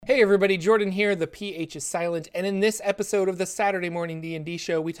Hey everybody, Jordan here, the PH is silent, and in this episode of the Saturday Morning D&D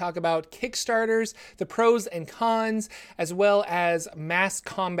show, we talk about Kickstarters, the pros and cons, as well as mass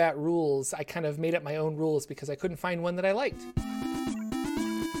combat rules. I kind of made up my own rules because I couldn't find one that I liked.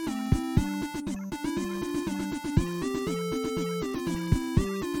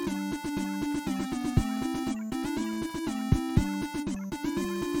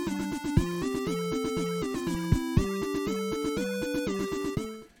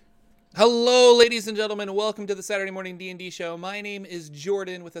 Hello, ladies and gentlemen. Welcome to the Saturday Morning D&D show. My name is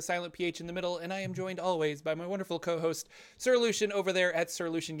Jordan with a silent PH in the middle, and I am joined always by my wonderful co-host, Sir Lucian, over there at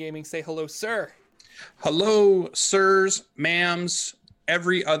Sir Lucian Gaming. Say hello, sir. Hello, sirs, ma'ams,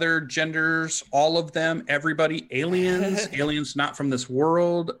 every other genders, all of them, everybody, aliens, aliens not from this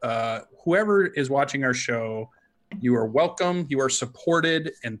world. Whoever is watching our show, you are welcome, you are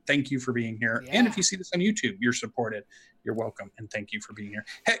supported, and thank you for being here. Yeah. And if you see this on YouTube, you're supported. You're welcome, and thank you for being here.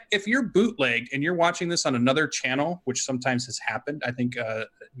 Heck, if you're bootlegged and you're watching this on another channel, which sometimes has happened, I think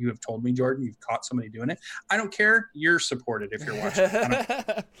you have told me, Jordan, you've caught somebody doing it. I don't care. You're supported if you're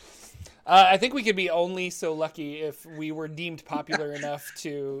watching. I think we could be only so lucky if we were deemed popular enough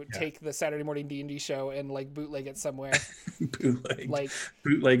to take the Saturday Morning D&D show and like bootleg it somewhere.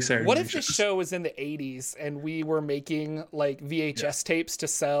 bootleg Saturday. What if this show was in the 80s and we were making like VHS tapes to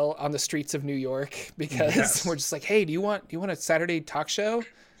sell on the streets of New York because we're just like, hey, do you want a Saturday talk show?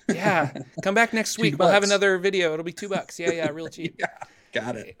 Yeah, come back next week. We'll have another video. It'll be $2. Yeah, real cheap. Yeah.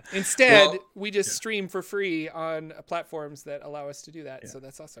 Got it. Instead, we just stream for free on platforms that allow us to do that. So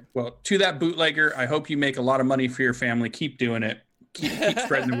that's awesome. Well, to that bootlegger, I hope you make a lot of money for your family. Keep doing it. Keep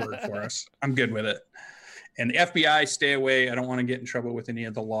spreading the word for us. I'm good with it. And the FBI, stay away. I don't want to get in trouble with any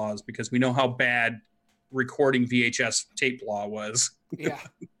of the laws because we know how bad recording VHS tape law was. Yeah.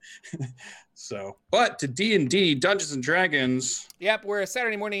 So, but to D&D, Dungeons and Dragons. Yep, we're a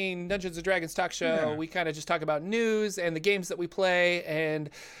Saturday morning Dungeons and Dragons talk show. Yeah. We kind of just talk about news and the games that we play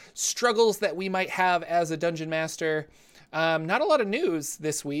and struggles that we might have as a dungeon master. Not a lot of news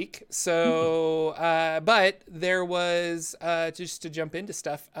this week, so but there was just to jump into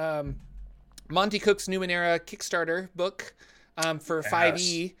stuff. Monty Cook's Numenera Kickstarter book for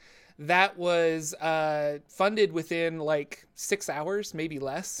 5e. That was funded within like 6 hours, maybe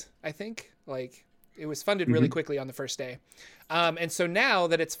less, I think. Like it was funded really quickly on the first day. And so now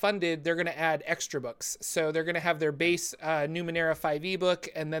that it's funded, they're going to add extra books. So they're going to have their base Numenera 5e book,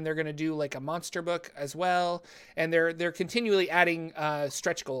 and then they're going to do like a monster book as well. And they're continually adding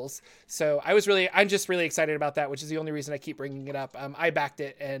stretch goals. So I'm just really excited about that, which is the only reason I keep bringing it up. I backed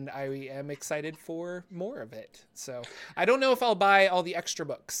it, and I am excited for more of it. So I don't know if I'll buy all the extra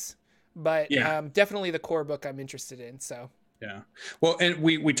books, but definitely the core book I'm interested in. So. Yeah. Well, and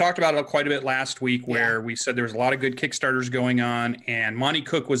we talked about it quite a bit last week where we said there was a lot of good Kickstarters going on, and Monty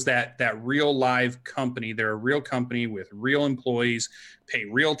Cook was that real live company. They're a real company with real employees, pay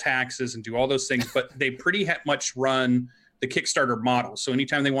real taxes and do all those things, but they pretty much run the Kickstarter model. So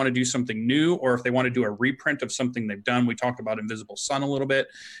anytime they want to do something new, or if they want to do a reprint of something they've done, we talked about Invisible Sun a little bit,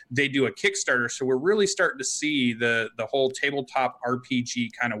 they do a Kickstarter. So we're really starting to see the whole tabletop RPG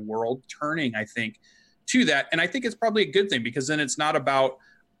kind of world turning, I think, to that. And I think it's probably a good thing because then it's not about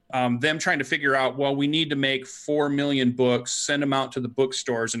them trying to figure out, well, we need to make 4 million books, send them out to the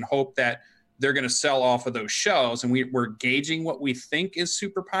bookstores and hope that they're going to sell off of those shelves. And we're gauging what we think is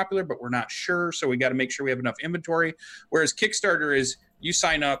super popular, but we're not sure. So we got to make sure we have enough inventory. Whereas Kickstarter is you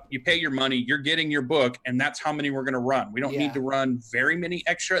sign up, you pay your money, you're getting your book, and that's how many we're going to run. We don't need to run very many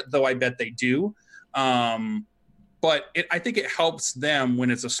extra, though I bet they do. But I think it helps them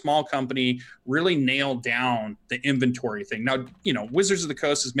when it's a small company really nail down the inventory thing. Now, Wizards of the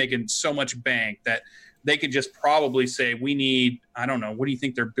Coast is making so much bank that they could just probably say, we need, I don't know, what do you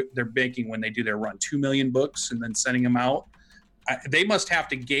think they're making when they do their run? 2 million books and then sending them out? They must have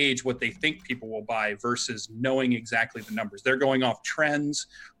to gauge what they think people will buy versus knowing exactly the numbers. They're going off trends.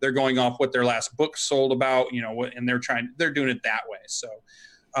 They're going off what their last book sold about, and they're doing it that way. So,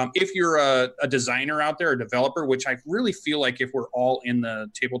 if you're a designer out there, a developer, which I really feel like if we're all in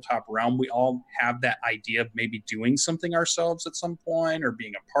the tabletop realm, we all have that idea of maybe doing something ourselves at some point or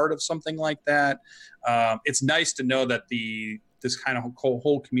being a part of something like that. It's nice to know that this kind of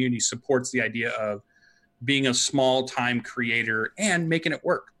whole community supports the idea of being a small time creator and making it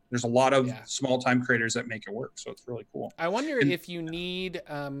work. There's a lot of small time creators that make it work. So it's really cool. I wonder if you need,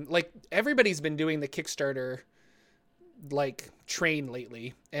 like everybody's been doing the Kickstarter like train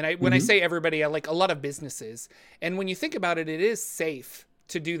lately, and when I say everybody, I like a lot of businesses, and when you think about it, it is safe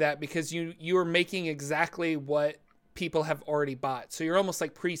to do that because you're making exactly what people have already bought, so you're almost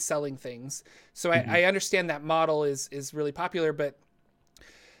like pre-selling things. So I understand that model is really popular, but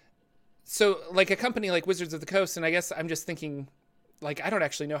So like a company like Wizards of the Coast, and I guess I'm just thinking, like, I don't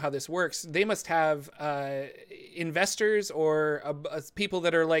actually know how this works. They must have investors or people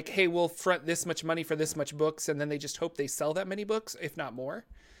that are like, hey, we'll front this much money for this much books, and then they just hope they sell that many books, if not more.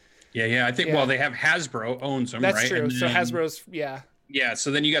 Yeah. I think, well, they have Hasbro owns them, That's right? true. And So then, Hasbro's, yeah. Yeah, so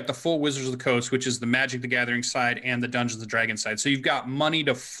then you got the full Wizards of the Coast, which is the Magic the Gathering side and the Dungeons and Dragons side. So you've got money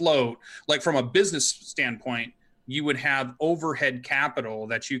to float. Like from a business standpoint, you would have overhead capital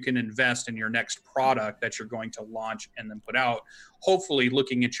that you can invest in your next product that you're going to launch and then put out. Hopefully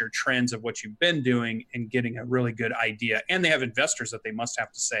looking at your trends of what you've been doing and getting a really good idea. And they have investors that they must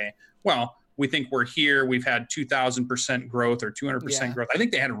have to say, well, we think we're here. We've had 2,000% growth or 200% growth. I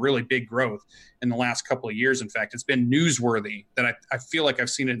think they had a really big growth in the last couple of years. In fact, it's been newsworthy that I feel like I've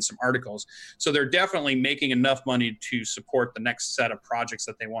seen it in some articles. So they're definitely making enough money to support the next set of projects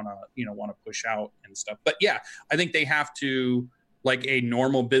that they want to push out and stuff. But yeah, I think they have to, like a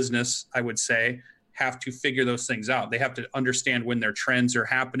normal business, I would say, have to figure those things out. They have to understand when their trends are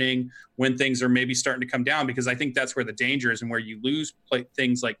happening, when things are maybe starting to come down, because I think that's where the danger is and where you lose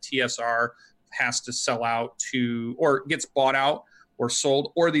things like TSR has to sell out to, or gets bought out or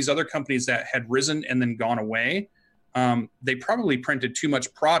sold, or these other companies that had risen and then gone away. They probably printed too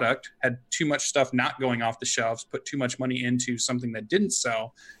much product, had too much stuff not going off the shelves, put too much money into something that didn't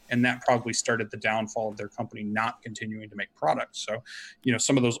sell. And that probably started the downfall of their company not continuing to make products. So,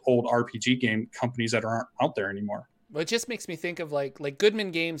 some of those old RPG game companies that aren't out there anymore. Well, it just makes me think of like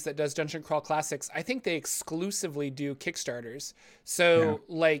Goodman Games that does Dungeon Crawl Classics. I think they exclusively do Kickstarters. So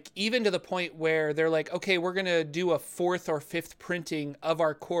like even to the point where they're like, okay, we're going to do a 4th or 5th printing of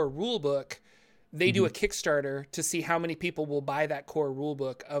our core rule book. They do a Kickstarter to see how many people will buy that core rule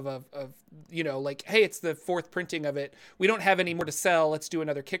book of like, hey, it's the 4th printing of it. We don't have any more to sell. Let's do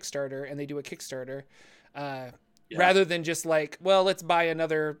another Kickstarter. And they do a Kickstarter. Rather than just like, well, let's buy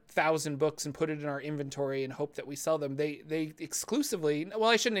another 1,000 books and put it in our inventory and hope that we sell them. They exclusively, well,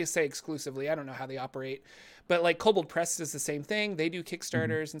 I shouldn't say exclusively. I don't know how they operate, but like Kobold Press does the same thing. They do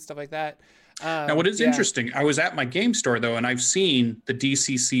Kickstarters and stuff like that. Now, what is interesting, I was at my game store though, and I've seen the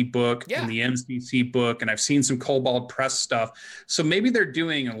DCC book and the MCC book, and I've seen some Kobold Press stuff. So maybe they're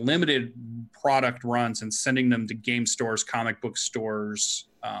doing limited product runs and sending them to game stores, comic book stores,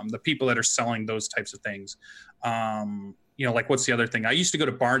 the people that are selling those types of things. Like what's the other thing? I used to go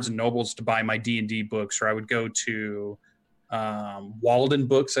to Barnes and Nobles to buy my D&D books, or I would go to Walden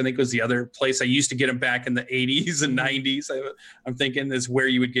Books, I think was the other place. I used to get them back in the 80s and 90s. I'm thinking is where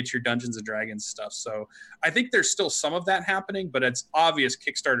you would get your Dungeons and Dragons stuff. So I think there's still some of that happening, but it's obvious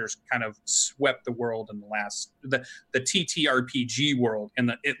Kickstarter's kind of swept the world in the TTRPG world in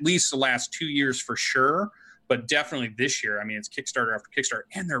at least the last 2 years for sure. But definitely this year, I mean, it's Kickstarter after Kickstarter,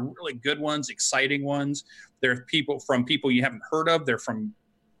 and they're really good ones, exciting ones. They're people you haven't heard of. They're from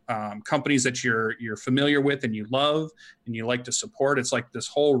companies that you're familiar with and you love and you like to support. It's like this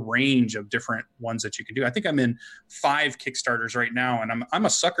whole range of different ones that you can do. I think I'm in 5 Kickstarters right now, and I'm a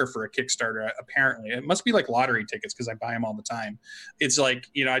sucker for a Kickstarter. Apparently, it must be like lottery tickets because I buy them all the time. It's like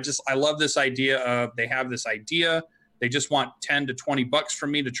I love this idea of they have this idea. They just want 10 to 20 bucks from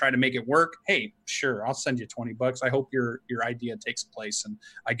me to try to make it work. Hey, sure, I'll send you 20 bucks. I hope your idea takes place and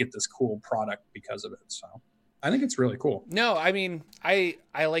I get this cool product because of it. So I think it's really cool. No, I mean, I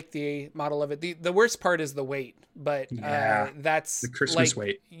like the model of it. The worst part is the wait, but that's the Christmas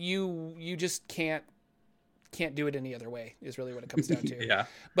wait. You just can't do it any other way is really what it comes down to.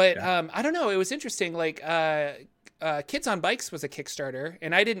 But I don't know. It was interesting. Like Kids on Bikes was a Kickstarter,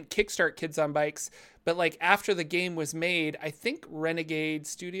 and I didn't kickstart Kids on Bikes, but like after the game was made, I think Renegade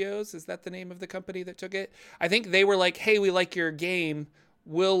Studios, is that the name of the company that took it? I think they were like, hey, we like your game.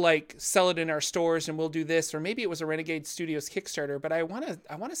 We'll like sell it in our stores and we'll do this. Or maybe it was a Renegade Studios Kickstarter, but I want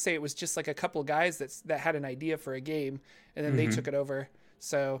to say it was just like a couple of guys that had an idea for a game and then they took it over.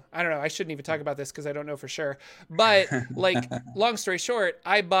 So I don't know. I shouldn't even talk about this because I don't know for sure. But like, long story short,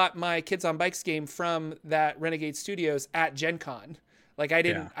 I bought my Kids on Bikes game from that Renegade Studios at Gen Con. Like I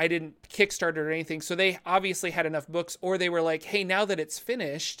didn't Kickstarter or anything. So they obviously had enough books, or they were like, hey, now that it's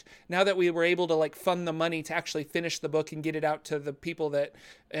finished, now that we were able to like fund the money to actually finish the book and get it out to the people that,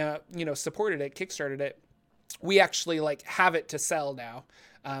 supported it, Kickstarted it, we actually like have it to sell now.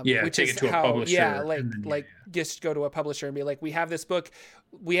 Which take is it to a publisher. Just go to a publisher and be like, we have this book.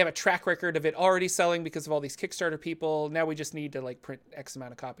 We have a track record of it already selling because of all these Kickstarter people. Now we just need to like print X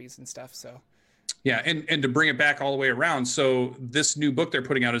amount of copies and stuff. So. Yeah, and to bring it back all the way around, so this new book they're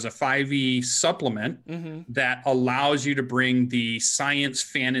putting out is a 5e supplement that allows you to bring the science,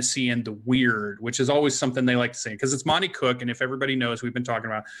 fantasy, and the weird, which is always something they like to say, because it's Monte Cook, and if everybody knows, we've been talking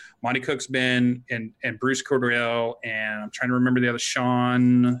about Monte Cook's been, and Bruce Cordell, and I'm trying to remember the other,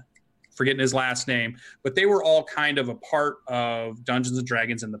 Sean forgetting his last name, but they were all kind of a part of Dungeons and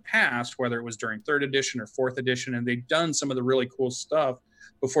Dragons in the past, whether it was during 3rd edition or 4th edition, and they've done some of the really cool stuff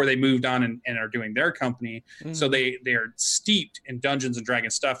before they moved on and are doing their company. So they are steeped in Dungeons and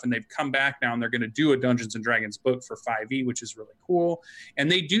Dragons stuff, and they've come back now and they're going to do a Dungeons and Dragons book for 5e, which is really cool.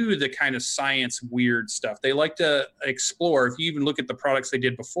 And they do the kind of science weird stuff. They like to explore. If you even look at the products they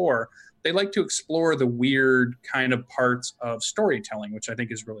did before, they like to explore the weird kind of parts of storytelling, which I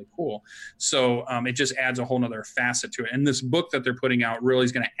think is really cool. So it just adds a whole nother facet to it. And this book that they're putting out really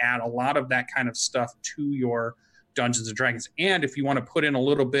is going to add a lot of that kind of stuff to your Dungeons and Dragons. And if you want to put in a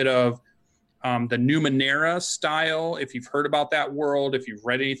little bit of the Numenera style, if you've heard about that world, if you've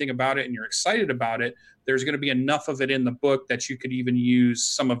read anything about it and you're excited about it, there's going to be enough of it in the book that you could even use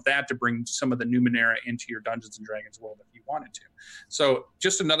some of that to bring some of the Numenera into your Dungeons and Dragons world if you wanted to. So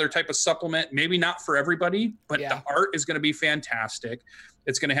just another type of supplement, maybe not for everybody, but the art is going to be fantastic.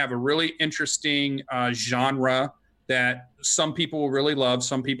 It's going to have a really interesting genre that some people will really love.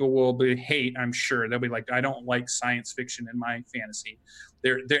 Some people will hate, I'm sure. They'll be like, I don't like science fiction in my fantasy.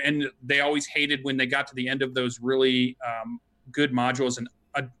 And they always hated when they got to the end of those really good modules and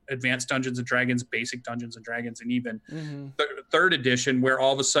Advanced Dungeons and Dragons, Basic Dungeons and Dragons, and even 3rd edition, where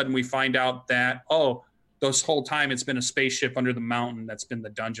all of a sudden we find out that, this whole time it's been a spaceship under the mountain that's been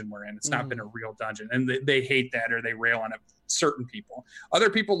the dungeon we're in. It's not been a real dungeon. And they hate that, or they rail on it. Certain people. Other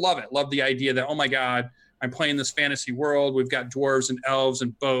people love it, love the idea that, oh my God, I'm playing this fantasy world. We've got dwarves and elves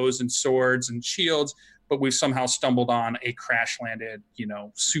and bows and swords and shields, but we've somehow stumbled on a crash landed,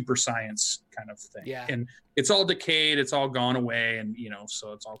 super science kind of thing. Yeah. And it's all decayed. It's all gone away. And,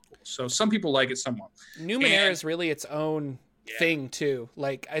 so it's all cool. So some people like it somewhat. Numenera is really its own thing too.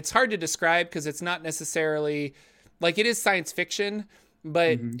 Like, it's hard to describe because it's not necessarily like, it is science fiction,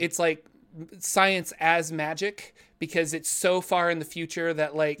 but it's like science as magic, because it's so far in the future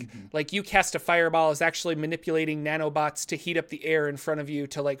that like you cast a fireball is actually manipulating nanobots to heat up the air in front of you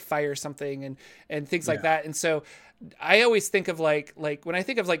to like fire something and things like that. And so I always think of like when I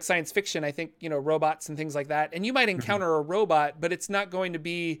think of like science fiction, I think, robots and things like that. And you might encounter a robot, but it's not going to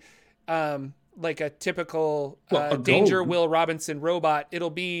be like a typical Danger Will Robinson robot.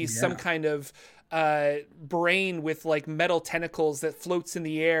 It'll be some kind of brain with like metal tentacles that floats in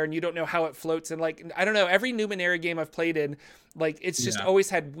the air, and you don't know how it floats. And like, I don't know, every Numenera game I've played in, like, it's just always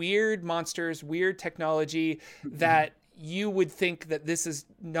had weird monsters, weird technology that you would think that this is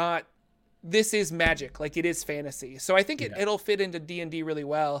magic, like it is fantasy. So I think it'll fit into D&D really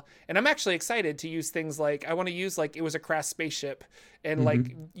well. And I'm actually excited to use things like, I want to use like, it was a crash spaceship, and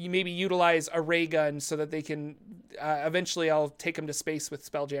like you maybe utilize a ray gun so that they can eventually I'll take them to space with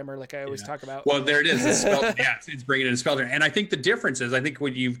Spelljammer, like I always talk about. Well, there it is. It's bringing it to Spelljammer. And I think the difference is, I think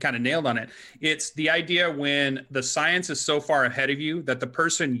what you've kind of nailed on it, it's the idea when the science is so far ahead of you that the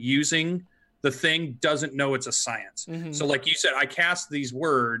person using the thing doesn't know it's a science. So like you said, I cast these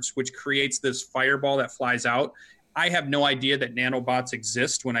words, which creates this fireball that flies out. I have no idea that nanobots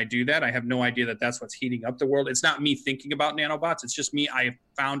exist when I do that. I have no idea that that's what's heating up the world. It's not me thinking about nanobots. It's just me. I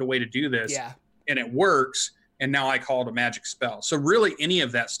found a way to do this and it works. And now I call it a magic spell. So really any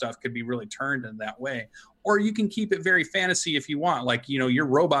of that stuff could be really turned in that way. Or you can keep it very fantasy if you want. Like, your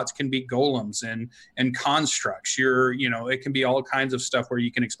robots can be golems and constructs. It can be all kinds of stuff where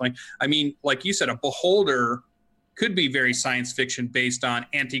you can explain. I mean, like you said, a beholder could be very science fiction based on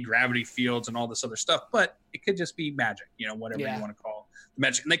anti-gravity fields and all this other stuff, but it could just be magic, whatever you want to call the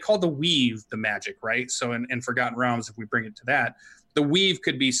magic. And they call the weave the magic, right? So in Forgotten Realms, if we bring it to that, the weave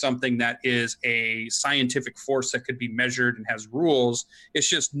could be something that is a scientific force that could be measured and has rules. It's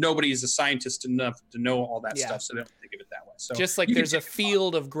just nobody's a scientist enough to know all that stuff, so they don't think of it that way. So just like there's a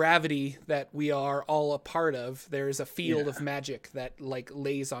field of gravity that we are all a part of, there's a field of magic that like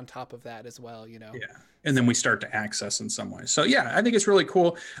lays on top of that as well, Yeah. And then we start to access in some way. So yeah, I think it's really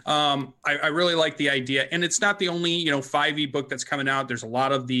cool. I really like the idea, and it's not the only 5e book that's coming out. There's a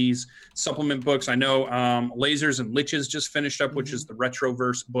lot of these supplement books. I know Lasers and Liches just finished up, which is the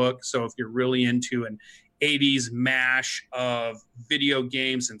Retroverse book. So if you're really into an 80s mash of video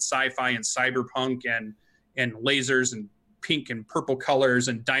games and sci-fi and cyberpunk and lasers and pink and purple colors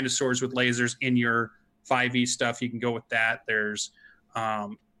and dinosaurs with lasers in your 5e stuff, you can go with that. There's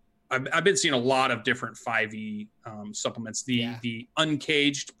I've been seeing a lot of different 5e supplements. The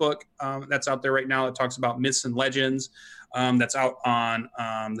Uncaged book that's out there right now, it talks about myths and legends. That's out on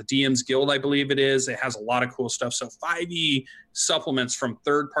the DM's Guild, I believe it is. It has a lot of cool stuff. So 5e supplements from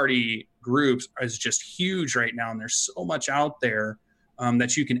third-party groups is just huge right now, and there's so much out there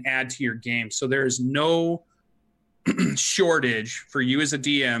that you can add to your game. So there's no shortage for you as a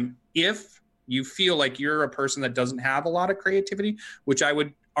DM if you feel like you're a person that doesn't have a lot of creativity, which I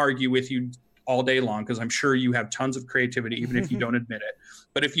would argue with you all day long, because I'm sure you have tons of creativity, even if you don't admit it.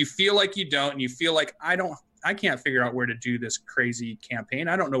 But if you feel like you don't, and you feel like I can't figure out where to do this crazy campaign,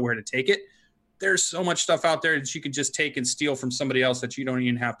 I don't know where to take it, there's so much stuff out there that you could just take and steal from somebody else that you don't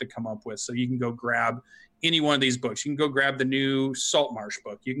even have to come up with. So you can go grab any one of these books. You can go grab the new Saltmarsh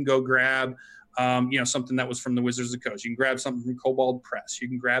book. You can go grab something that was from the Wizards of the Coast. You can grab something from Kobold Press. You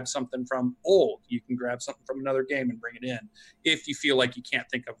can grab something from Old. You can grab something from another game and bring it in if you feel like you can't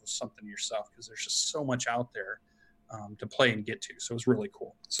think of something yourself, because there's just so much out there to play and get to. So it's really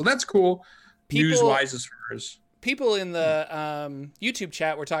cool. So that's cool. News-wise, as far as people in the YouTube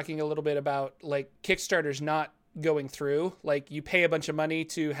chat were talking a little bit about like Kickstarters not going through. Like you pay a bunch of money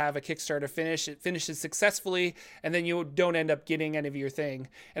to have a Kickstarter finish, it finishes successfully, and then you don't end up getting any of your thing.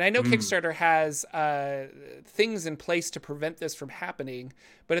 And I know Kickstarter has things in place to prevent this from happening,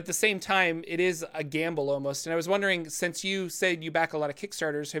 but at the same time it is a gamble almost. And I was wondering, since you said you back a lot of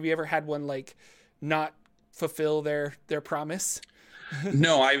Kickstarters, have you ever had one like not fulfill their promise?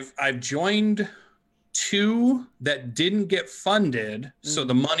 No, I've joined 2 that didn't get funded, so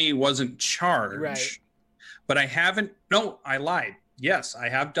the money wasn't charged. Right. But I haven't. No, I lied. Yes, I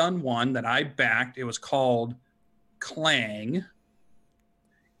have done one that I backed. It was called Clang,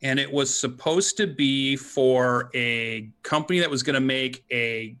 and it was supposed to be for a company that was going to make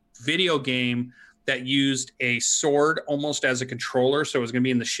a video game that used a sword almost as a controller. So it was going to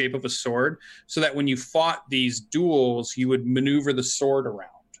be in the shape of a sword, so that when you fought these duels, you would maneuver the sword around.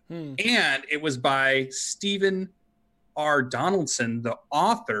 And it was by Stephen R. Donaldson, the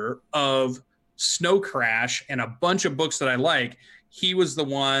author of Snow Crash and a bunch of books that I like. He was the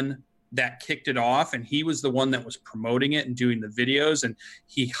one that kicked it off, and he was the one that was promoting it and doing the videos, and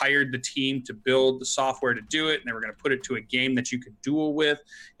he hired the team to build the software to do it, and they were going to put it to a game that you could duel with,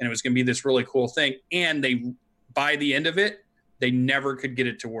 and it was going to be this really cool thing. And by the end of it, they never could get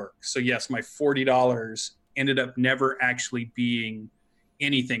it to work. So yes, my $40 ended up never actually being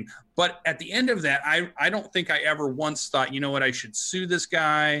anything. But at the end of that, I don't think I ever once thought, you know what, I should sue this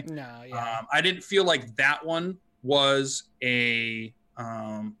guy. No, yeah. I didn't feel like that one was a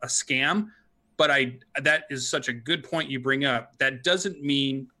scam, but that is such a good point you bring up. That doesn't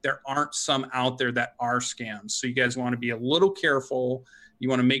mean there aren't some out there that are scams. So you guys want to be a little careful. You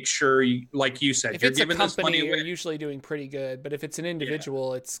want to make sure, like you said, if you're it's giving a company, this money away. you're usually doing pretty good. But if it's an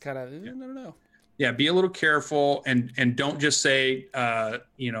individual, it's kind of, I don't know. Yeah, be a little careful, and don't just say,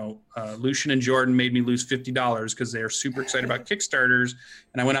 Lucian and Jordan made me lose $50 because they're super excited about Kickstarters,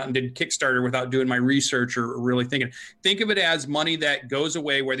 and I went out and did Kickstarter without doing my research or really thinking. Think of it as money that goes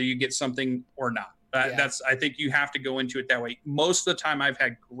away whether you get something or not. I think you have to go into it that way. Most of the time, I've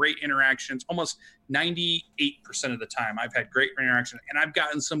had great interactions. Almost 98% of the time, I've had great interaction, and I've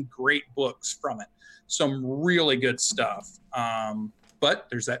gotten some great books from it. Some really good stuff. But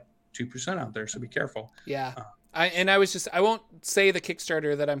there's that 2% out there, so be careful. Yeah. I won't say the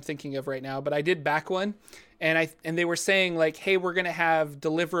Kickstarter that I'm thinking of right now, but I did back one, and they were saying like, hey, we're going to have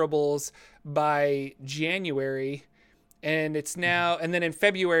deliverables by January, and it's now, and then in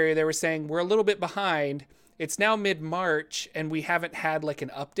February they were saying we're a little bit behind. It's now mid-March and we haven't had like an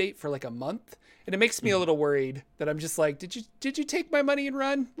update for like a month. And it makes me a little worried that I'm just like, did you take my money and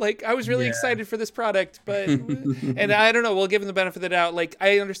run? Like, I was really excited for this product, but, and I don't know, we'll give them the benefit of the doubt. Like,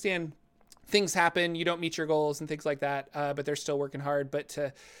 I understand things happen, you don't meet your goals and things like that, but they're still working hard. But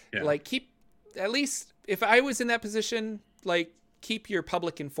to like keep, at least if I was in that position, like keep your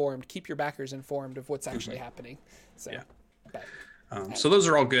public informed, keep your backers informed of what's actually happening. So, so those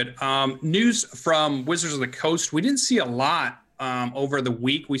are all good. News from Wizards of the Coast. We didn't see a lot over the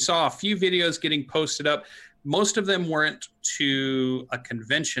week. We saw a few videos getting posted up. Most of them weren't to a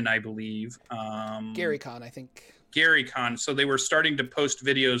convention, I believe. GaryCon, I think. GaryCon. So they were starting to post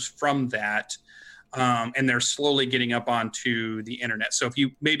videos from that, and they're slowly getting up onto the internet. So if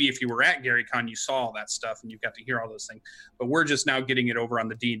you were at GaryCon, you saw all that stuff and you got to hear all those things. But we're just now getting it over on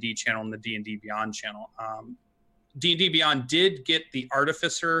the D&D channel and the D&D Beyond channel. D&D Beyond did get the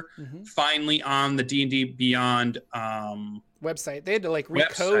Artificer finally on the D&D Beyond website. They had to like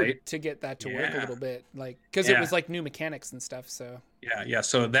recode to get that to work a little bit, like because it was like new mechanics and stuff. So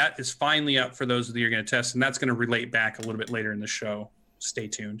so that is finally up for those of you who are going to test, and that's going to relate back a little bit later in the show. Stay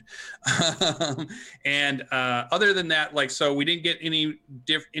tuned. And other than that, like, so we didn't get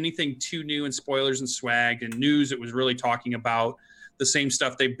anything too new in spoilers and swag and news. It was really talking about the same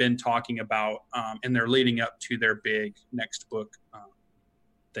stuff they've been talking about, and they're leading up to their big next book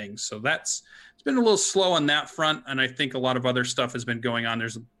things. So it's been a little slow on that front, and I think a lot of other stuff has been going on.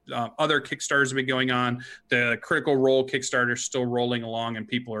 There's other Kickstarters have been going on. The Critical Role Kickstarter is still rolling along, and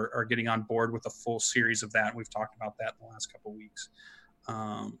people are getting on board with a full series of that. We've talked about that in the last couple of weeks.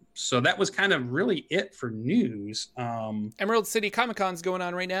 So that was kind of really it for news. Emerald City Comic Con's going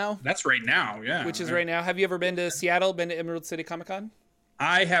on right now. That's right now, yeah. Which is right now. Have you ever been to Seattle? Been to Emerald City Comic Con?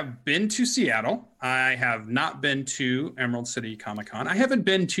 I have been to Seattle. I have not been to Emerald City Comic Con. I haven't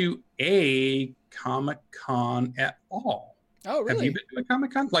been to a Comic Con at all. Oh, really? Have you been to a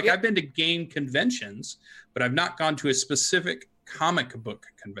Comic Con? Like, yeah. I've been to game conventions, but I've not gone to a specific comic book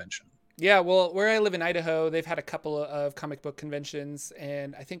convention. Yeah, well, where I live in Idaho, they've had a couple of comic book conventions,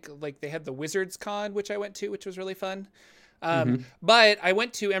 and I think like they had the Wizards Con, which I went to, which was really fun. But I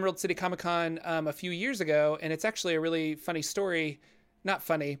went to Emerald City Comic Con a few years ago, and it's actually a really funny story. Not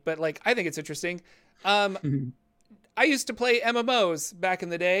funny, but like I think it's interesting. I used to play MMOs back in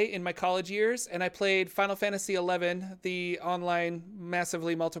the day in my college years, and I played Final Fantasy XI, the online,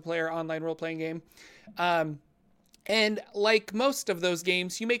 massively multiplayer online role-playing game. And like most of those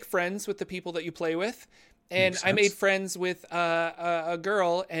games, you make friends with the people that you play with. And I made friends with a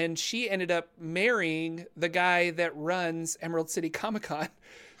girl, and she ended up marrying the guy that runs Emerald City Comic Con.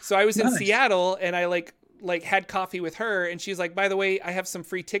 So I was in Seattle, and I like had coffee with her, and she's like, by the way, I have some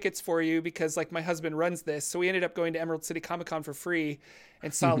free tickets for you because like my husband runs this. So we ended up going to Emerald City Comic Con for free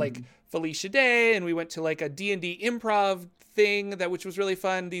and saw like Felicia Day, and we went to like a D&D improv thing which was really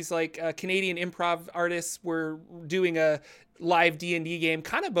fun. These like Canadian improv artists were doing a live D&D game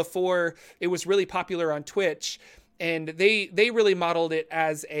kind of before it was really popular on Twitch, and they really modeled it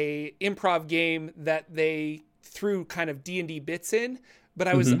as a improv game that they threw kind of D&D bits in. But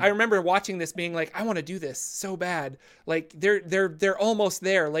I remember watching this being like, I want to do this so bad. Like they're almost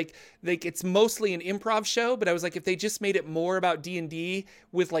there. Like it's mostly an improv show, but I was like, if they just made it more about D&D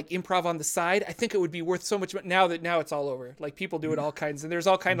with like improv on the side, I think it would be worth so much. Now it's all over. Like people do it all kinds, and there's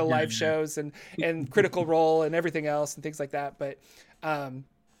all kind of live shows and Critical Role and everything else and things like that. But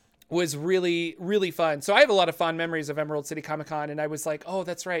was really, really fun. So I have a lot of fond memories of Emerald City Comic Con, and I was like, oh,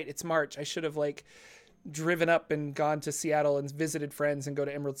 that's right, it's March. I should have like driven up and gone to Seattle and visited friends and go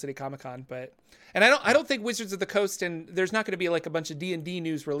to Emerald City Comic Con. But I don't think Wizards of the Coast, and there's not going to be like a bunch of D&D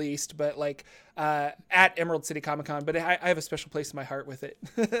news released, but like at Emerald City Comic Con. But I have a special place in my heart with it.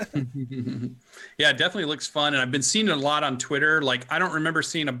 Yeah, it definitely looks fun, and I've been seeing it a lot on Twitter. Like I don't remember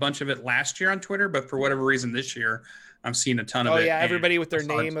seeing a bunch of it last year on Twitter, but for whatever reason this year I'm seeing a ton of it. Oh yeah, everybody with their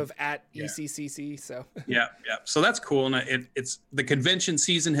name of at ECCC. So yeah. So that's cool. And it's the convention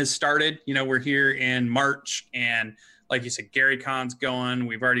season has started. You know, we're here in March, and like you said, Gary Con's going.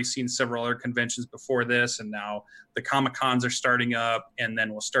 We've already seen several other conventions before this, and now the Comic Cons are starting up, and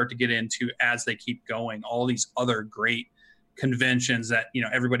then we'll start to get into, as they keep going, all these other great conventions that, you know,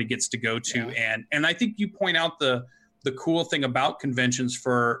 everybody gets to go to. Yeah. And I think you point out the cool thing about conventions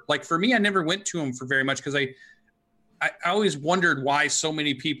for me, I never went to them for very much because I always wondered why so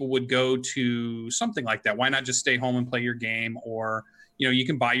many people would go to something like that. Why not just stay home and play your game? Or, you know, you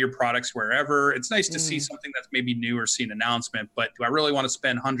can buy your products wherever. It's nice to see something that's maybe new or see an announcement, but do I really want to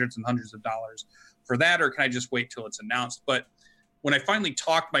spend hundreds and hundreds of dollars for that? Or can I just wait till it's announced? But when I finally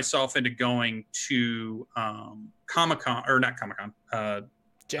talked myself into going to Comic-Con, or not Comic-Con,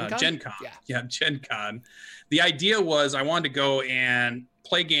 Gen Con. Yeah, Gen Con. The idea was I wanted to go and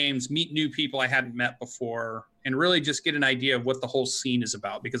play games, meet new people I hadn't met before, and really just get an idea of what the whole scene is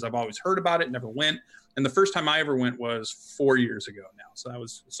about, because I've always heard about it, never went. And the first time I ever went was 4 years ago now.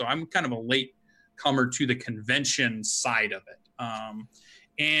 So I'm kind of a late comer to the convention side of it.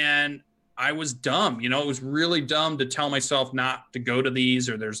 And I was dumb. You know, it was really dumb to tell myself not to go to these,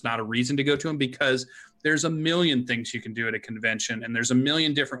 or there's not a reason to go to them, because there's a million things you can do at a convention, and there's a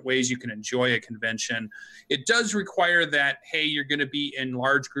million different ways you can enjoy a convention. It does require that, hey, you're going to be in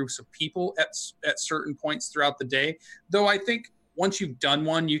large groups of people at certain points throughout the day. Though I think once you've done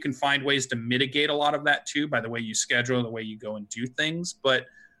one, you can find ways to mitigate a lot of that too, by the way you schedule, the way you go and do things. But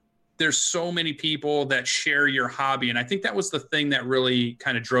there's so many people that share your hobby. And I think that was the thing that really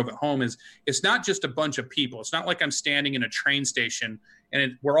kind of drove it home, is it's not just a bunch of people. It's not like I'm standing in a train station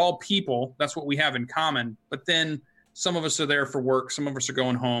and we're all people. That's what we have in common. But then some of us are there for work. Some of us are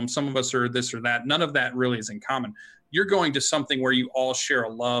going home. Some of us are this or that. None of that really is in common. You're going to something where you all share a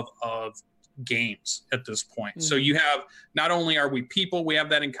love of games at this point. Mm-hmm. So you have, not only are we people, we have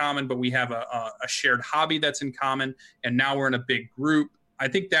that in common, but we have a shared hobby that's in common. And now we're in a big group. I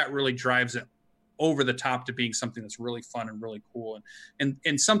think that really drives it over the top to being something that's really fun and really cool,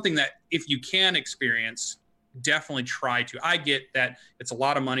 and something that if you can experience, definitely try to. I get that it's a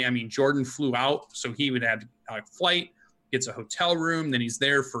lot of money. I mean, Jordan flew out, so he would have a flight, gets a hotel room, then he's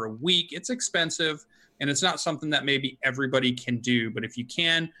there for a week. It's expensive, and it's not something that maybe everybody can do. But if you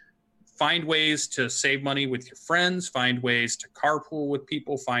can find ways to save money with your friends, find ways to carpool with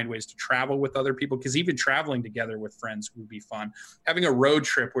people, find ways to travel with other people, because even traveling together with friends would be fun. Having a road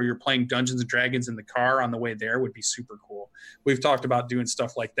trip where you're playing Dungeons and Dragons in the car on the way there would be super cool. We've talked about doing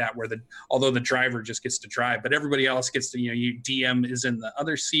stuff like that where although the driver just gets to drive, but everybody else gets to, DM is in the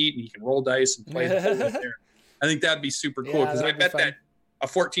other seat and you can roll dice and play the whole way there. I think that'd be super cool, because I bet that a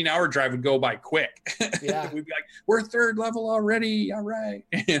 14-hour drive would go by quick. Yeah. We'd be like, we're third level already. All right.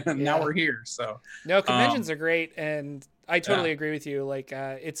 And now we're here. So no, conventions are great. And I totally agree with you. Like,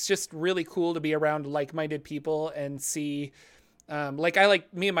 it's just really cool to be around like-minded people and see, me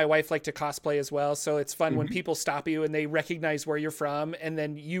and my wife like to cosplay as well. So it's fun when people stop you and they recognize where you're from. And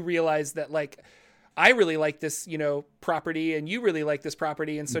then you realize that, like, I really like this, property, and you really like this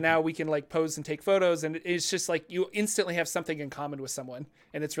property. And so now we can like pose and take photos, and it's just like you instantly have something in common with someone,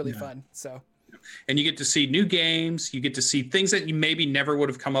 and it's really fun. So, and you get to see new games, you get to see things that you maybe never would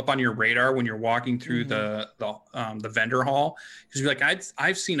have come up on your radar when you're walking through the vendor hall. Because you're like,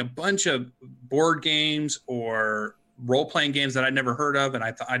 I've seen a bunch of board games or role-playing games that I'd never heard of, and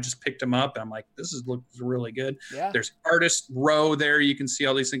I just picked them up, and I'm like, looks really good. There's artist row there, you can see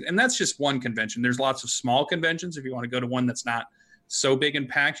all these things, and that's just one convention. There's lots of small conventions. If you want to go to one that's not so big and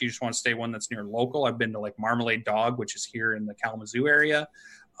packed, you just want to stay one that's near local. I've been to like Marmalade Dog, which is here in the Kalamazoo area,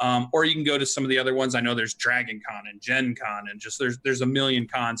 or you can go to some of the other ones. I know there's Dragon Con and Gen Con, and just there's a million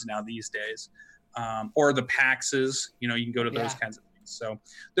cons now these days, or the PAXs. You can go to those kinds of things. So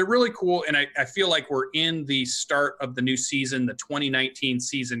they're really cool. And I feel like we're in the start of the new season. The 2019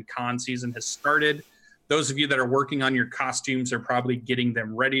 con season has started. Those of you that are working on your costumes are probably getting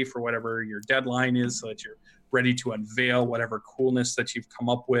them ready for whatever your deadline is, so that you're ready to unveil whatever coolness that you've come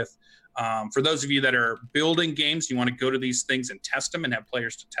up with. For those of you that are building games, you want to go to these things and test them and have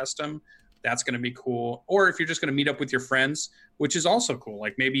players to test them. That's going to be cool. Or if you're just going to meet up with your friends, which is also cool.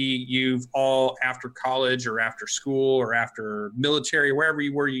 Like maybe you've all, after college or after school or after military, wherever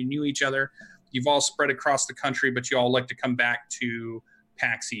you were, you knew each other. You've all spread across the country, but you all like to come back to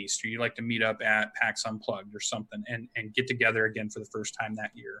PAX East, or you like to meet up at PAX Unplugged or something and get together again for the first time that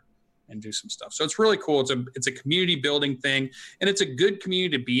year and do some stuff. So it's really cool. It's a community building thing, and it's a good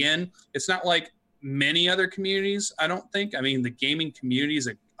community to be in. It's not like many other communities, I don't think. I mean, the gaming community is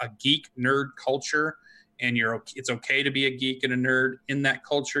a geek nerd culture, and it's okay to be a geek and a nerd in that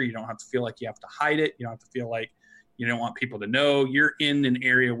culture. You don't have to feel like you have to hide it. You don't have to feel like you don't want people to know. You're in an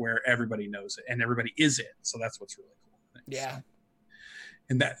area where everybody knows it and everybody is it. So that's what's really cool. Yeah.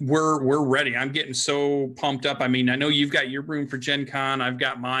 And that we're ready. I'm getting so pumped up. I mean, I know you've got your room for Gen Con. I've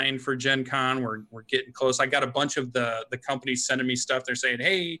got mine for Gen Con. We're getting close. I got a bunch of the companies sending me stuff. They're saying,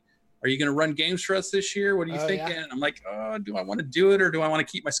 hey, are you going to run games for us this year? What are you thinking? Yeah. I'm like, do I want to do it, or do I want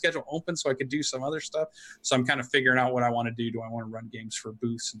to keep my schedule open so I could do some other stuff? So I'm kind of figuring out what I want to do. Do I want to run games for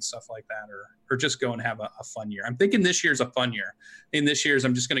booths and stuff like that, or just go and have a fun year? I'm thinking this year's a fun year. In this year's,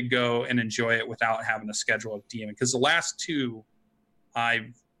 I'm just going to go and enjoy it without having a schedule of DMing. Because the last two, I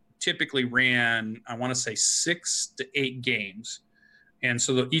typically ran, I want to say 6 to 8 games. And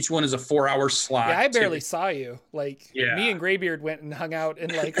so each one is a 4-hour slot. Yeah, I barely saw you. Like, me and Graybeard went and hung out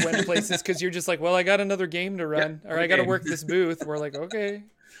and like went places because you're just like, well, I got another game to run, or I got to work this booth. We're like, okay.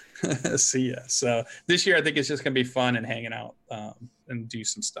 See ya. So this year, I think it's just going to be fun and hanging out and do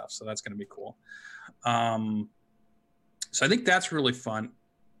some stuff. So that's going to be cool. So I think that's really fun.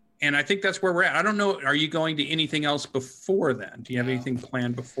 And I think that's where we're at. I don't know. Are you going to anything else before then? Do you have anything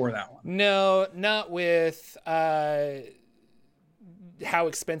planned before that one? No, not with how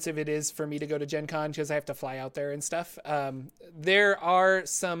expensive it is for me to go to Gen Con, because I have to fly out there and stuff. There are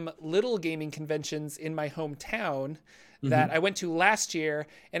some little gaming conventions in my hometown that I went to last year,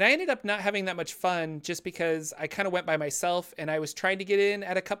 and I ended up not having that much fun just because I kind of went by myself, and I was trying to get in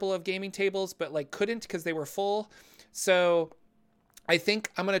at a couple of gaming tables, but like couldn't because they were full. So I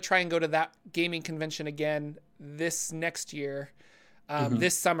think I'm going to try and go to that gaming convention again this next year,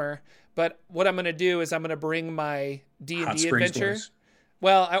 this summer. But what I'm going to do is I'm going to bring my D&D adventure. Boys.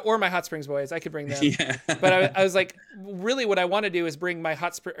 Well, or my Hot Springs Boys. I could bring them. Yeah. But I was like, really what I want to do is bring my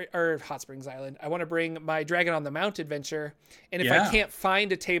Hot Springs Island. I want to bring my Dragon on the Mount adventure. And if I can't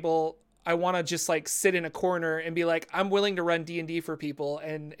find a table, I want to just like sit in a corner and be like, I'm willing to run D&D for people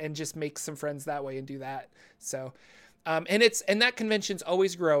and just make some friends that way and do that. So, and that convention's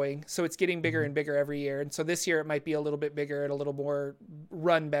always growing. So it's getting bigger and bigger every year. And so this year it might be a little bit bigger and a little more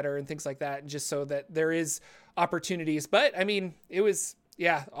run better and things like that. And just so that there is opportunities. But I mean, it was,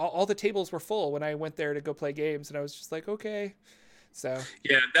 all the tables were full when I went there to go play games, and I was just like, okay. So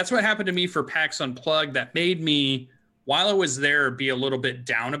that's what happened to me for PAX Unplugged. That made me, while I was there, be a little bit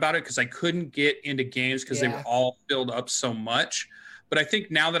down about it because I couldn't get into games because they were all filled up so much. But I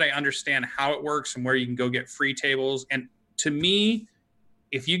think now that I understand how it works and where you can go get free tables, and to me,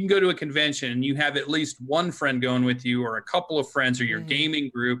 if you can go to a convention and you have at least one friend going with you or a couple of friends or your gaming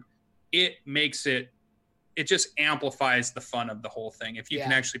group, it just amplifies the fun of the whole thing. If you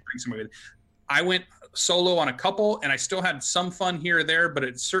can actually bring somebody with. I went solo on a couple and I still had some fun here or there, but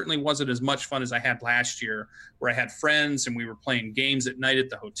it certainly wasn't as much fun as I had last year, where I had friends and we were playing games at night at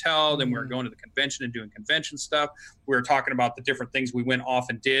the hotel. Then we were going to the convention and doing convention stuff. We were talking about the different things we went off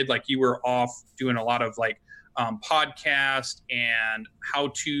and did. Like you were off doing a lot of like podcast and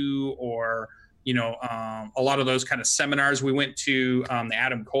how to, or a lot of those kind of seminars. We went to the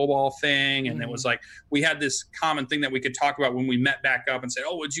Adam Koval thing, and it was like we had this common thing that we could talk about when we met back up and said,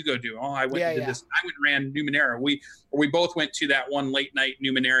 "Oh, what'd you go do?" "Oh, I went and did this. I went and ran Numenera." We both went to that one late night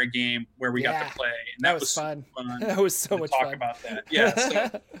Numenera game where we got to play, and that was fun. That was so much fun. Talk about that. Yeah,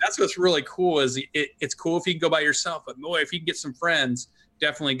 so that's what's really cool. Is it's cool if you can go by yourself, but boy, if you can get some friends,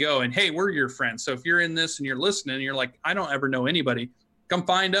 definitely go. And hey, we're your friends. So if you're in this and you're listening, and you're like, I don't ever know anybody, come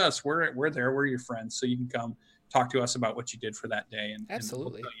find us. We're there. We're your friends. So you can come talk to us about what you did for that day, and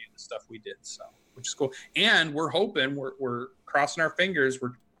absolutely we'll tell you the stuff we did. So, which is cool. And we're hoping, we're crossing our fingers.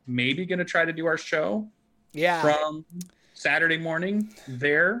 We're maybe going to try to do our show from Saturday morning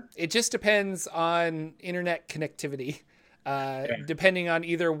there. It just depends on internet connectivity, depending on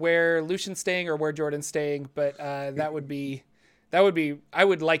either where Lucian's staying or where Jordan's staying. But that would be, I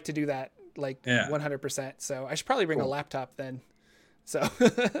would like to do that 100%. So I should probably bring a laptop then. So,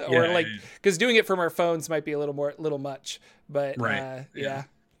 or because doing it from our phones might be a little much, but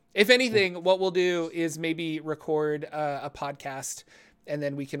if anything, what we'll do is maybe record a podcast and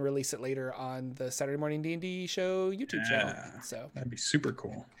then we can release it later on the Saturday Morning D&D Show YouTube channel. So that'd be super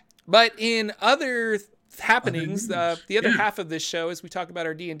cool. But in other happenings, the other half of this show, as we talk about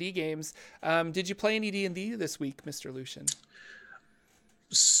our D&D games, did you play any D&D this week, Mr. Lucian?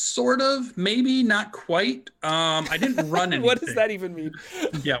 Sort of, maybe not quite. I didn't run anything. What does that even mean?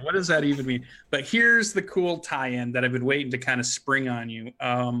 Yeah, what does that even mean? But here's the cool tie-in that I've been waiting to kind of spring on you.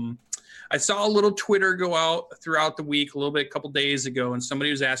 I saw a little Twitter go out throughout the week, a couple days ago, and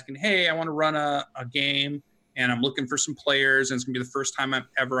somebody was asking, hey, I want to run a game, and I'm looking for some players, and it's going to be the first time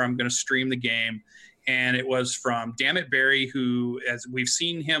I'm going to stream the game. And it was from Dammit Barry, who, as we've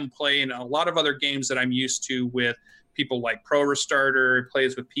seen him play in a lot of other games that I'm used to with people like Pro Restarter,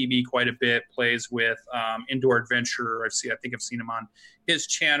 plays with PB quite a bit, plays with Indoor Adventure. I think I've seen him on his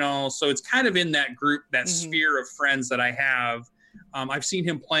channel. So it's kind of in that group, that sphere of friends that I have. I've seen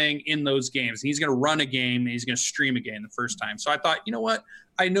him playing in those games. And he's going to run a game, and he's going to stream a game the first time. So I thought, you know what?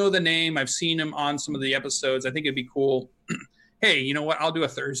 I know the name. I've seen him on some of the episodes. I think it'd be cool. Hey, you know what? I'll do a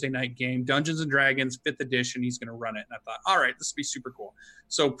Thursday night game, Dungeons & Dragons, 5th edition. He's going to run it. And I thought, all right, this would be super cool.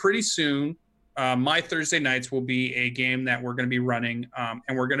 So pretty soon, my Thursday nights will be a game that we're going to be running,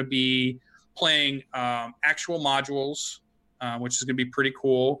 and we're going to be playing actual modules, which is going to be pretty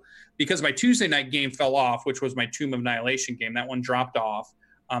cool, because my Tuesday night game fell off, which was my Tomb of Annihilation game. That one dropped off.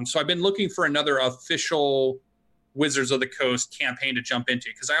 So I've been looking for another official Wizards of the Coast campaign to jump into,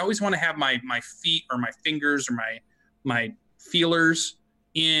 because I always want to have my feet or my fingers or my feelers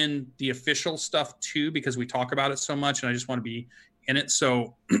in the official stuff too, because we talk about it so much, and I just want to be in it.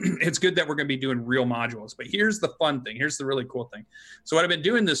 So it's good that we're going to be doing real modules. But here's the fun thing. Here's the really cool thing. So what I've been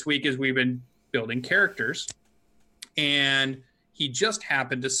doing this week is we've been building characters, and he just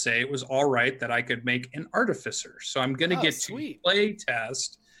happened to say it was all right that I could make an artificer. So I'm going to get to play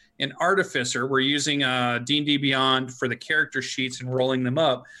test an artificer. We're using D&D Beyond for the character sheets and rolling them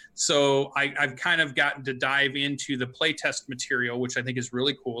up. So I've kind of gotten to dive into the playtest material, which I think is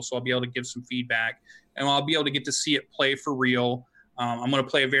really cool. So I'll be able to give some feedback, and I'll be able to get to see it play for real. I'm going to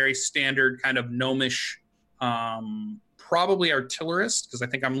play a very standard kind of gnomish, probably artillerist, because I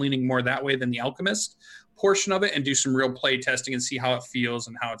think I'm leaning more that way than the alchemist portion of it, and do some real play testing and see how it feels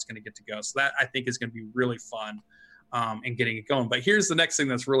and how it's going to get to go. So that I think is going to be really fun, and getting it going. But here's the next thing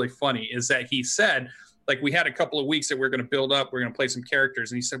that's really funny is that he said, like, we had a couple of weeks that we're going to build up, we're going to play some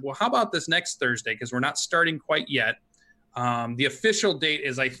characters. And he said, well, how about this next Thursday? Because we're not starting quite yet. The official date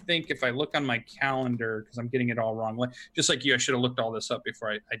is, I think, if I look on my calendar, because I'm getting it all wrong, just like you, I should have looked all this up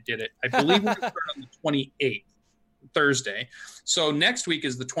before I did it. I believe we're going to start on the 28th, Thursday. So next week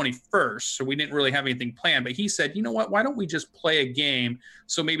is the 21st. So we didn't really have anything planned. But he said, you know what? Why don't we just play a game?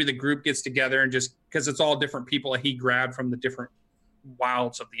 So maybe the group gets together and just, because it's all different people he grabbed from the different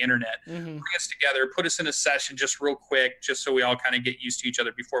wilds of the internet, bring us together, put us in a session just real quick, just so we all kind of get used to each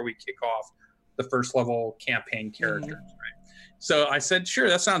other before we kick off the first level campaign characters, right? So I said, sure,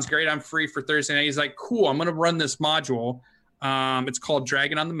 that sounds great. I'm free for Thursday night. He's like, cool, I'm going to run this module. It's called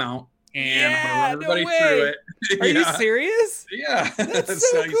Dragon on the Mount. and I'm gonna run Yeah, no everybody way. through it. Are you Yeah. serious? Yeah.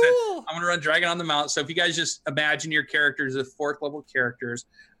 That's so He said, cool. I'm gonna run Dragon on the Mount. So if you guys just imagine your characters as 4th level characters,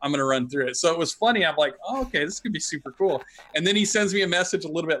 I'm gonna run through it. So it was funny. I'm like, oh, okay, this could be super cool. And then he sends me a message a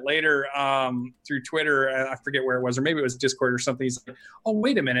little bit later through Twitter. I forget where it was, or maybe it was Discord or something. He's like, oh,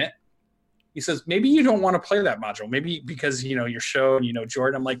 wait a minute. He says, maybe you don't want to play that module. Maybe because, you know, your show and, you know,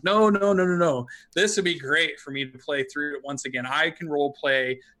 Jordan. I'm like, no. This would be great for me to play through it once again. I can role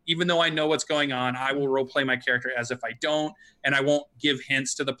play, even though I know what's going on. I will role play my character as if I don't, and I won't give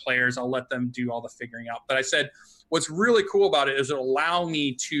hints to the players. I'll let them do all the figuring out. But I said, what's really cool about it is it'll allow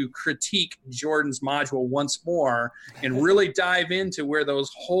me to critique Jordan's module once more and really dive into where those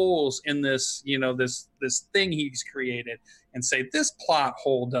holes in this, you know, this thing he's created, and say, this plot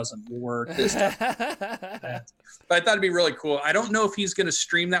hole doesn't work. This but I thought it'd be really cool. I don't know if he's going to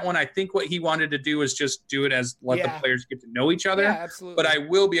stream that one. I think what he wanted to do is just do it as let the players get to know each other. Yeah, absolutely. But I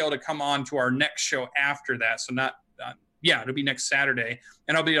will be able to come on to our next show after that. So it'll be next Saturday.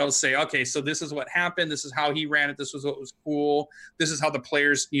 And I'll be able to say, okay, so this is what happened. This is how he ran it. This was what was cool. This is how the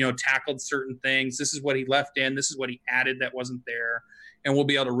players, you know, tackled certain things. This is what he left in. This is what he added that wasn't there. And we'll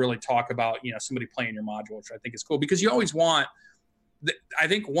be able to really talk about, you know, somebody playing your module, which I think is cool, because you always want, I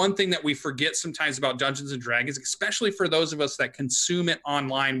think one thing that we forget sometimes about Dungeons and Dragons, especially for those of us that consume it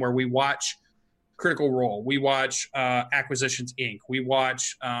online, where we watch Critical Role, we watch Acquisitions Inc., we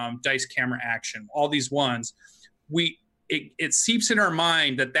watch Dice Camera Action, all these ones, it seeps in our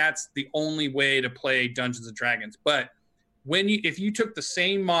mind that that's the only way to play Dungeons and Dragons. But if you took the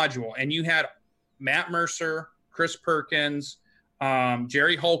same module and you had Matt Mercer, Chris Perkins,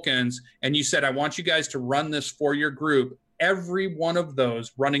 Jerry Hulkins, and you said, I want you guys to run this for your group, every one of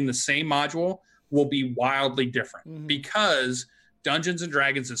those running the same module will be wildly different, because Dungeons and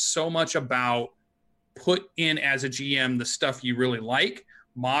Dragons is so much about put in as a GM the stuff you really like,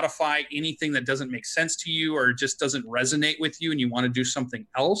 modify anything that doesn't make sense to you or just doesn't resonate with you and you want to do something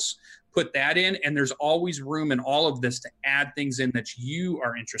else, put that in. And there's always room in all of this to add things in that you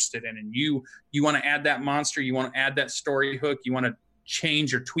are interested in. And you want to add that monster, you want to add that story hook, you want to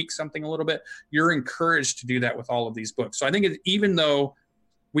change or tweak something a little bit. You're encouraged to do that with all of these books. So I think even though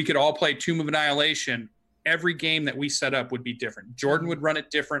we could all play Tomb of Annihilation, every game that we set up would be different. Jordan would run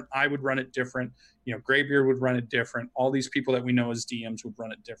it different. I would run it different. You know, Graybeard would run it different. All these people that we know as DMs would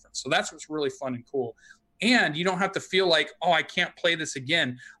run it different. So that's what's really fun and cool. And you don't have to feel like, oh, I can't play this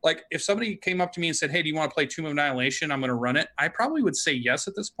again. Like if somebody came up to me and said, hey, do you want to play Tomb of Annihilation? I'm going to run it. I probably would say yes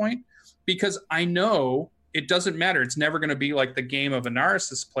at this point, because I know it doesn't matter. It's never going to be like the game of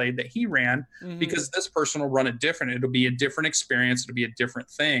Anaris played that he ran, because this person will run it different. It'll be a different experience. It'll be a different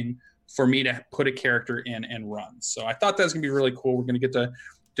thing for me to put a character in and run. So I thought that was going to be really cool. We're going to get to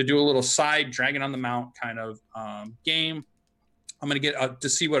do a little side Dragon on the Mount kind of game. I'm going to get to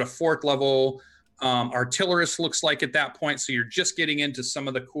see what a 4th level artillerist looks like at that point. So you're just getting into some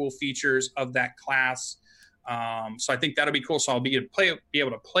of the cool features of that class. So I think that'll be cool. So I'll be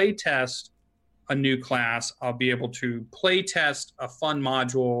able to play test a new class. I'll be able to play test a fun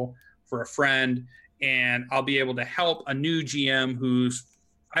module for a friend, and I'll be able to help a new GM who's,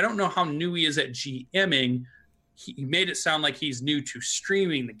 I don't know how new he is at GMing. He made it sound like he's new to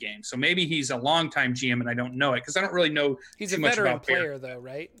streaming the game. So maybe he's a longtime GM and I don't know it, because I don't really know he's too a much veteran about player though,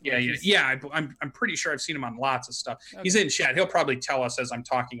 right? Yeah. I'm pretty sure I've seen him on lots of stuff. Okay. He's in chat. He'll probably tell us as I'm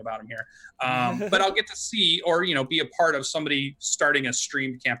talking about him here. But I'll get to see, or, you know, be a part of somebody starting a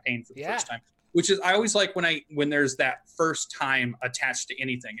streamed campaign for the first time. Which is, I always like when there's that first time attached to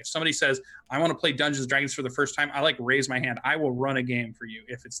anything. If somebody says, I want to play Dungeons & Dragons for the first time, I like raise my hand. I will run a game for you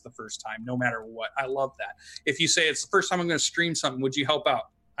if it's the first time, no matter what. I love that. If you say it's the first time I'm going to stream something, would you help out?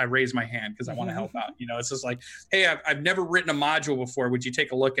 I raise my hand because I want to help out. You know, it's just like, hey, I've never written a module before. Would you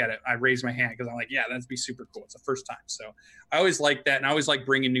take a look at it? I raise my hand because I'm like, yeah, that'd be super cool. It's the first time. So I always like that. And I always like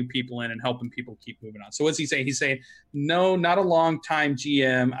bringing new people in and helping people keep moving on. So what's he saying? He's saying, no, not a long time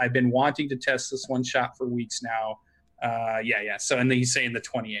GM. I've been wanting to test this one shot for weeks now. Yeah. So, and then he's saying the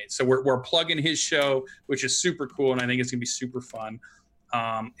 28th. So we're plugging his show, which is super cool. And I think it's gonna be super fun.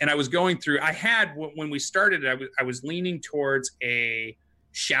 And I was going through, when we started, I was leaning towards a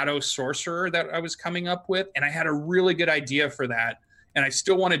Shadow Sorcerer that I was coming up with, and I had a really good idea for that, and I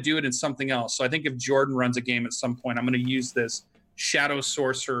still want to do it in something else. So I think if Jordan runs a game at some point, I'm going to use this Shadow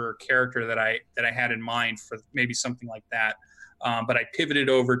Sorcerer character that I had in mind for maybe something like that. But I pivoted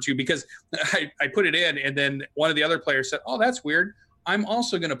over to, because I put it in, and then one of the other players said, oh, that's weird, I'm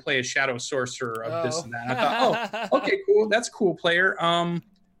also going to play a Shadow Sorcerer of this and that. I thought, oh, okay, cool, that's cool, player.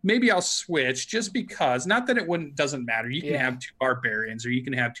 Maybe I'll switch, just because, not that it doesn't matter. You can have 2 barbarians or you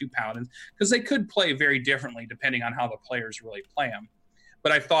can have 2 paladins, because they could play very differently depending on how the players really play them.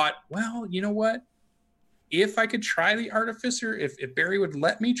 But I thought, well, you know what? If I could try the Artificer, if Barry would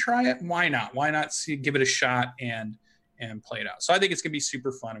let me try it, why not? Why not give it a shot and play it out? So I think it's going to be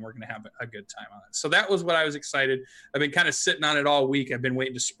super fun, and we're going to have a good time on it. So that was what I was excited. I've been kind of sitting on it all week. I've been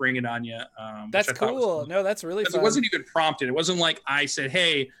waiting to spring it on you. That's cool. No, that's really fun. It wasn't even prompted. It wasn't like I said,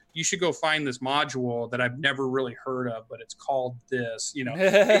 hey, you should go find this module that I've never really heard of, but it's called this. It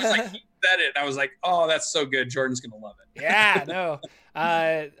was like he said it, and I was like, oh, that's so good. Jordan's going to love it. Yeah, no.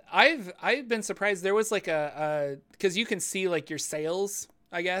 I've been surprised. There was like because you can see like your sales,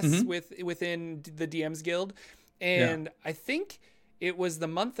 I guess, within the DMs Guild. And I think it was the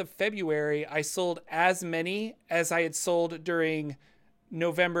month of February, I sold as many as I had sold during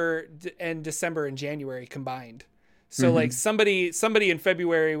November and December and January combined. So like somebody in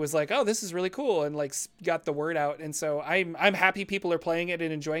February was like, oh, this is really cool, and like got the word out. And so I'm happy people are playing it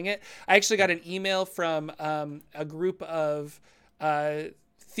and enjoying it. I actually got an email from a group of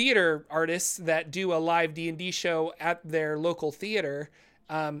theater artists that do a live D&D show at their local theater.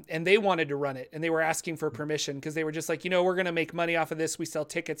 And they wanted to run it, and they were asking for permission because they were just like, we're going to make money off of this. We sell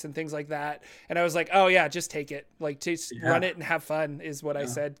tickets and things like that. And I was like, oh yeah, just take it. Like just run it and have fun is what I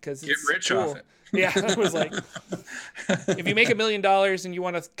said. Cause get rich cool. off it. Yeah. I was like, if you make $1 million and you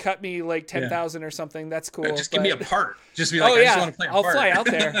want to cut me like 10,000 or something, that's cool. Just give me a part. Just be like, I just want to play a part. I'll fly out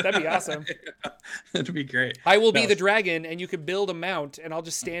there. That'd be awesome. That'd be great. I will be the dragon, and you could build a mount, and I'll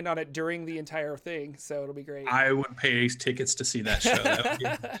just stand on it during the entire thing. So it'll be great. I would pay tickets to see that show. That would be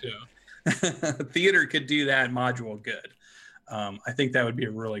a good show. Theater could do that module good. I think that would be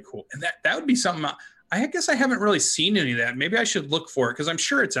really cool. And that would be something, I guess I haven't really seen any of that. Maybe I should look for it because I'm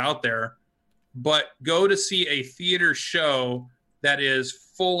sure it's out there. But go to see a theater show that is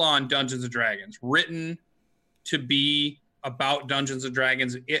full on Dungeons and Dragons, written to be about Dungeons and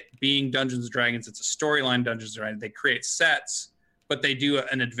Dragons, it being Dungeons and Dragons. It's a storyline Dungeons and Dragons. They create sets, but they do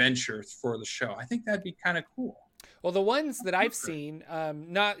an adventure for the show. I think that'd be kind of cool. Well, the ones that I've seen,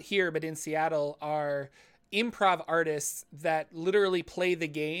 not here, but in Seattle, are improv artists that literally play the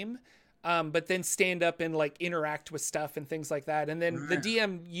game, but then stand up and like interact with stuff and things like that. And then the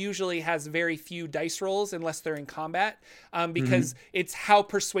DM usually has very few dice rolls unless they're in combat, because it's how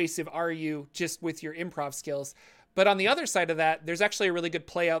persuasive are you just with your improv skills. But on the other side of that, there's actually a really good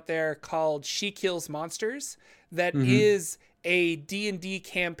play out there called She Kills Monsters that is a D&D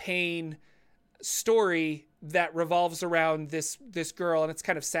campaign story that revolves around this girl. And it's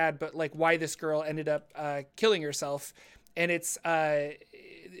kind of sad, but like why this girl ended up killing herself. And it's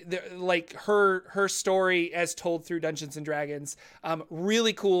like her story as told through Dungeons and Dragons.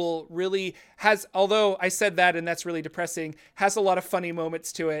 Really cool, really has, although I said that and that's really depressing, has a lot of funny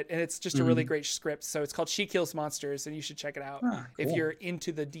moments to it, and it's just a really great script. So it's called She Kills Monsters, and you should check it out if you're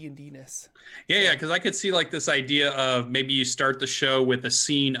into the D&D-ness. Yeah, because I could see like this idea of maybe you start the show with a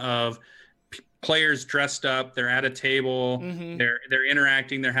scene of players dressed up, they're at a table, they're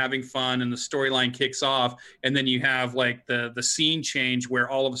interacting, they're having fun, and the storyline kicks off, and then you have like the scene change where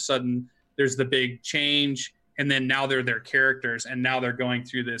all of a sudden there's the big change, and then now they're their characters, and now they're going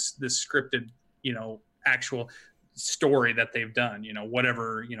through this scripted, actual story that they've done,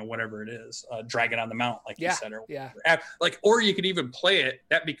 whatever it is, Dragon on the Mount, like you said, or you could even play it,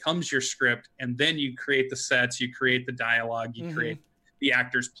 that becomes your script, and then you create the sets, you create the dialogue, you create the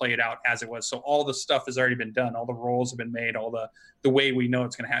actors play it out as it was. So all the stuff has already been done. All the roles have been made. All the way we know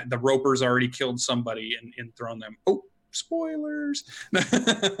it's going to happen. The Roper's already killed somebody and thrown them. Oh, spoilers.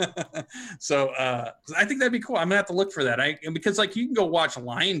 So I think that'd be cool. I'm gonna have to look for that. Because like you can go watch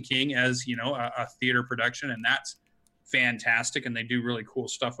Lion King as, a theater production, and that's fantastic. And they do really cool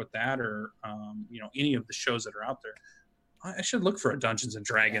stuff with that, or, any of the shows that are out there. I should look for a Dungeons and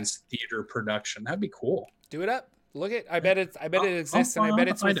Dragons theater production. That'd be cool. Do it up. Look it. I bet it exists, and I bet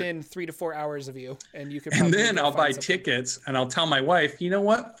it's within 3 to 4 hours of you. And you can. And then I'll buy tickets, and I'll tell my wife, you know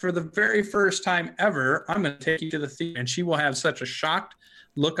what? For the very first time ever, I'm going to take you to the theater, and she will have such a shocked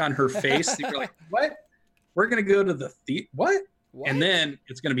look on her face. You're like, what? We're going to go to the theater? What? And then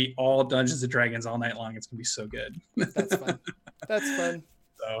it's going to be all Dungeons and Dragons all night long. It's going to be so good. That's fun. That's fun.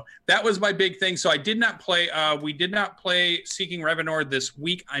 So that was my big thing. So I did not play. We did not play Seeking Revenor this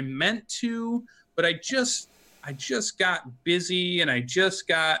week. I meant to, but I just got busy, and I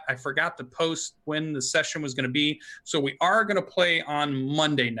forgot to post when the session was going to be. So we are going to play on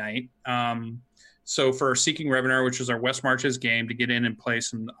Monday night. So for Seeking Revenor, which is our West Marches game, to get in and play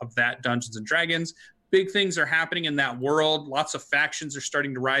some of that Dungeons and Dragons. Big things are happening in that world. Lots of factions are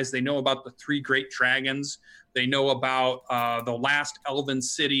starting to rise. They know about the 3 great dragons. They know about the last elven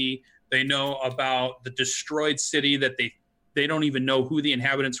city. They know about the destroyed city that they don't even know who the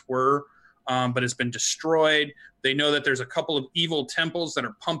inhabitants were. but it's been destroyed. They know that there's a couple of evil temples that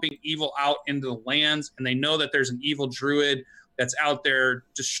are pumping evil out into the lands, and they know that there's an evil druid that's out there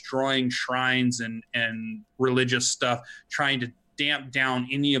destroying shrines and religious stuff, trying to damp down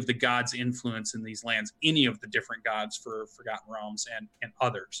any of the gods' influence in these lands, any of the different gods for Forgotten Realms and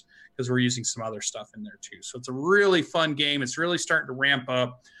others, because we're using some other stuff in there too. So it's a really fun game. It's really starting to ramp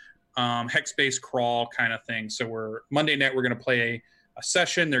up, hex-based crawl kind of thing. So Monday night, we're going to play a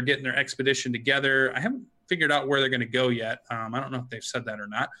session. They're getting their expedition together. I haven't figured out where they're going to go yet. I don't know if they've said that or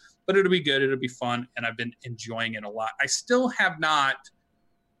not, but it'll be good. It'll be fun, and I've been enjoying it a lot. I still have not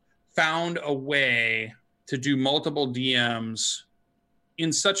found a way to do multiple DMs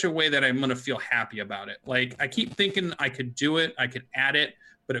in such a way that I'm going to feel happy about it. Like, I keep thinking I could do it, I could add it,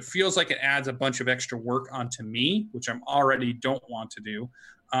 but it feels like it adds a bunch of extra work onto me, which I'm already don't want to do.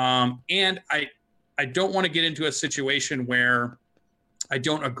 And I don't want to get into a situation where I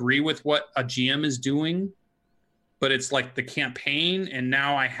don't agree with what a GM is doing, but it's like the campaign, and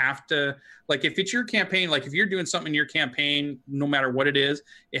now I have to, like, if it's your campaign, like if you're doing something in your campaign, no matter what it is,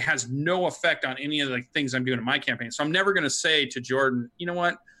 it has no effect on any of the things I'm doing in my campaign. So I'm never going to say to Jordan, you know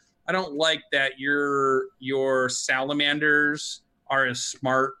what, I don't like that your salamanders are as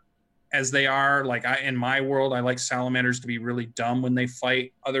smart as they are. Like, in my world, I like salamanders to be really dumb when they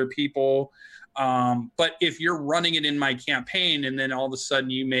fight other people. But if you're running it in my campaign and then all of a sudden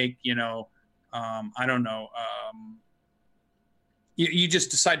you make, I don't know, you just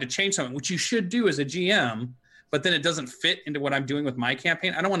decide to change something, which you should do as a GM, but then it doesn't fit into what I'm doing with my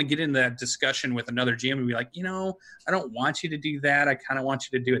campaign. I don't want to get into that discussion with another GM and be like, I don't want you to do that. I kind of want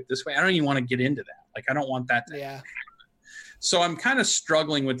you to do it this way. I don't even want to get into that. Like, I don't want that to happen. So I'm kind of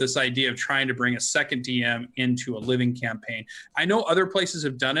struggling with this idea of trying to bring a second DM into a living campaign. I know other places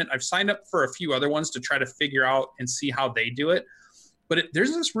have done it. I've signed up for a few other ones to try to figure out and see how they do it. But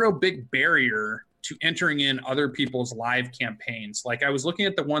there's this real big barrier to entering in other people's live campaigns. Like, I was looking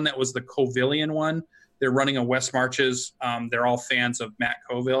at the one that was the Covillian one. They're running a West Marches. They're all fans of Matt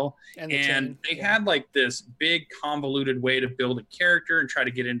Colville. And they had like this big convoluted way to build a character and try to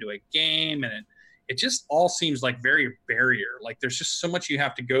get into a game. And it just all seems like very barrier. Like, there's just so much you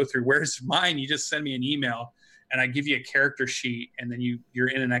have to go through. Whereas mine, you just send me an email and I give you a character sheet, and then you're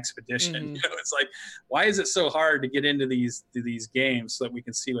in an expedition. Mm-hmm. It's like, why is it so hard to get into these games so that we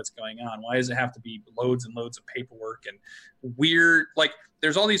can see what's going on? Why does it have to be loads and loads of paperwork and weird? Like,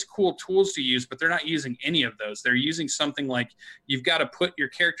 there's all these cool tools to use, but they're not using any of those. They're using something like, you've got to put your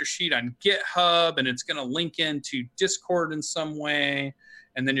character sheet on GitHub, and it's going to link into Discord in some way.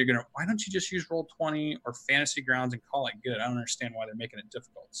 And then why don't you just use Roll20 or Fantasy Grounds and call it good? I don't understand why they're making it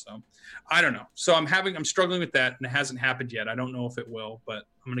difficult. So I don't know. So I'm struggling with that, and it hasn't happened yet. I don't know if it will, but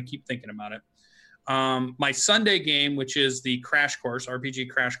I'm going to keep thinking about it. My Sunday game, which is the Crash Course, RPG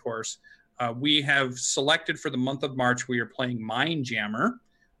Crash Course, we have selected for the month of March. We are playing Mindjammer,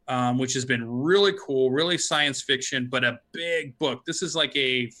 which has been really cool, really science fiction, but a big book. This is like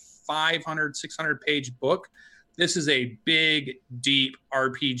a 500, 600 page book. This is a big, deep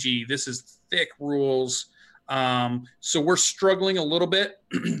RPG. This is thick rules. So we're struggling a little bit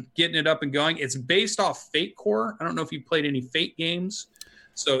getting it up and going. It's based off Fate Core. I don't know if you played any Fate games.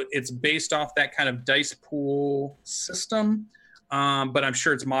 So it's based off that kind of dice pool system. But I'm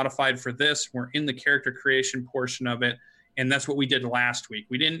sure it's modified for this. We're in the character creation portion of it. And that's what we did last week.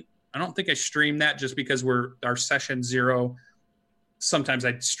 I don't think I streamed that just because our session 0. Sometimes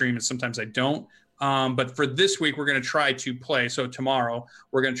I stream and sometimes I don't. But for this week, we're going to try to play. So tomorrow,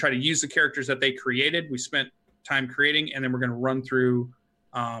 we're going to try to use the characters that they created. We spent time creating, and then we're going to run through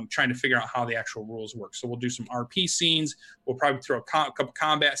trying to figure out how the actual rules work. So we'll do some RP scenes. We'll probably throw a couple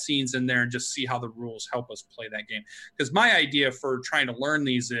combat scenes in there and just see how the rules help us play that game. Because my idea for trying to learn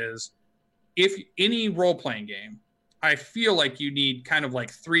these is, if any role-playing game, I feel like you need kind of like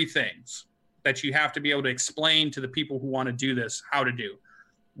 3 things that you have to be able to explain to the people who want to do this how to do.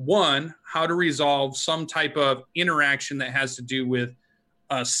 1, how to resolve some type of interaction that has to do with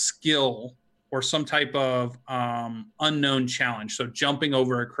a skill or some type of unknown challenge. So jumping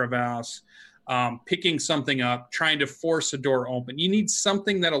over a crevasse, picking something up, trying to force a door open. You need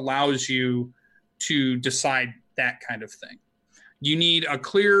something that allows you to decide that kind of thing. You need a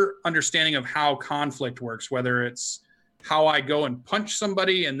clear understanding of how conflict works, whether it's how I go and punch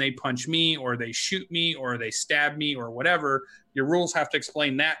somebody and they punch me, or they shoot me, or they stab me, or whatever. Your rules have to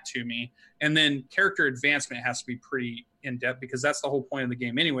explain that to me. And then character advancement has to be pretty in-depth, because that's the whole point of the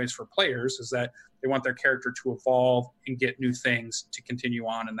game anyways for players, is that they want their character to evolve and get new things to continue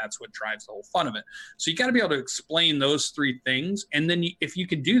on, and that's what drives the whole fun of it. So you got to be able to explain those 3 things, and then if you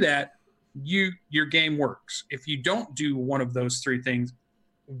can do that, your game works. If you don't do one of those 3 things,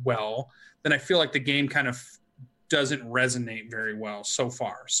 well, then I feel like the game kind of doesn't resonate very well so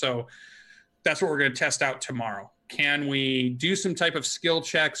far. So that's what we're going to test out tomorrow. Can we do some type of skill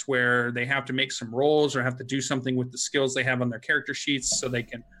checks where they have to make some rolls or have to do something with the skills they have on their character sheets so they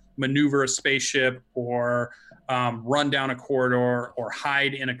can maneuver a spaceship or run down a corridor or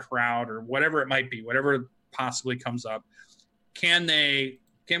hide in a crowd or whatever it might be, whatever possibly comes up. Can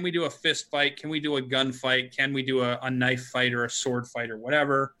we do a fist fight? Can we do a gun fight? Can we do a knife fight or a sword fight or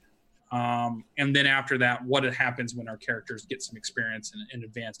whatever? And then after that, what happens when our characters get some experience and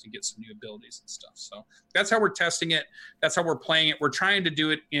advance and get some new abilities and stuff. So that's how we're testing it. That's how we're playing it. We're trying to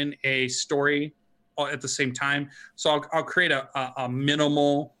do it in a story at the same time. So I'll create a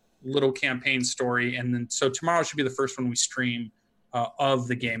minimal little campaign story. And then, so tomorrow should be the first one we stream of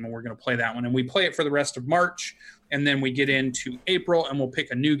the game, and we're going to play that one. And we play it for the rest of March. And then we get into April and we'll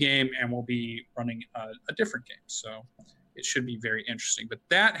pick a new game and we'll be running a different game. So it should be very interesting. But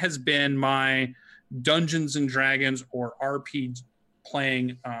that has been my Dungeons and Dragons or RP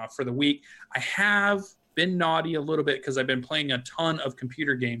playing for the week. I have been naughty a little bit because I've been playing a ton of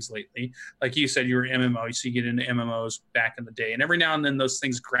computer games lately. Like you said, you were MMO, so you get into MMOs back in the day. And every now and then those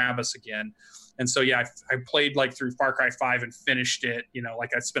things grab us again. And so, yeah, I played like through Far Cry 5 and finished it. You know,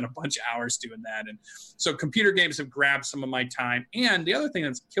 like I spent a bunch of hours doing that. And so computer games have grabbed some of my time. And the other thing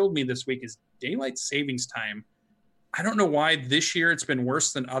that's killed me this week is daylight savings time. I don't know why this year it's been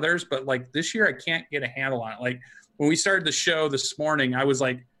worse than others, but like this year I can't get a handle on it. Like when we started the show this morning, I was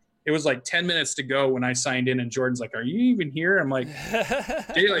like, it was like 10 minutes to go when I signed in and Jordan's like, are you even here? I'm like,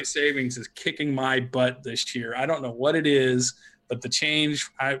 daylight savings is kicking my butt this year. I don't know what it is, but the change,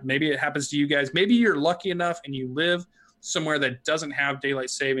 maybe it happens to you guys. Maybe you're lucky enough and you live somewhere that doesn't have daylight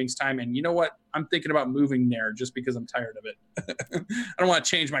savings time. And you know what? I'm thinking about moving there just because I'm tired of it. I don't want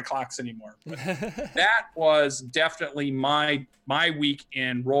to change my clocks anymore. But that was definitely my week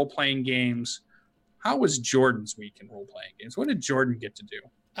in role-playing games. How was Jordan's week in role-playing games? What did Jordan get to do?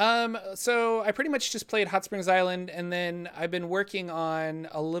 So I pretty much just played Hot Springs Island, and then I've been working on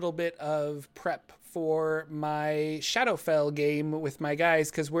a little bit of prep for my Shadowfell game with my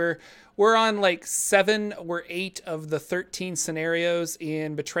guys, because we're on like 7 or 8 of the 13 scenarios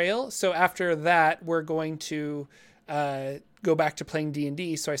in Betrayal. So after that, we're going to go back to playing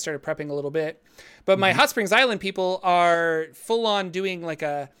D&D. So I started prepping a little bit. But my Hot Springs Island people are full on doing like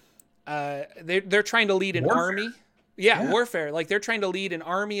they're trying to lead an army. Yeah, warfare. Like they're trying to lead an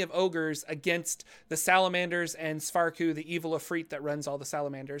army of ogres against the salamanders and Svarku, the evil Ifrit that runs all the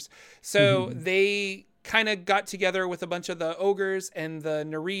salamanders. So they kind of got together with a bunch of the ogres and the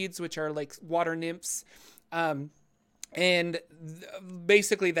Nereids, which are like water nymphs, and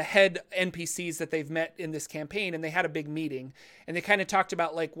basically the head NPCs that they've met in this campaign. And they had a big meeting and they kind of talked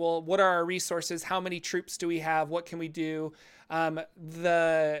about like, well, what are our resources? How many troops do we have? What can we do?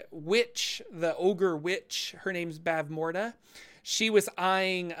 The witch, the ogre witch, her name's Bavmorda. She was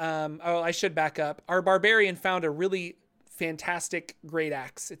eyeing, I should back up. Our barbarian found a really fantastic great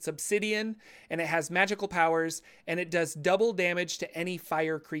axe. It's obsidian and it has magical powers and it does double damage to any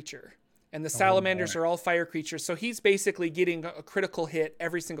fire creature. And the salamanders are all fire creatures. So he's basically getting a critical hit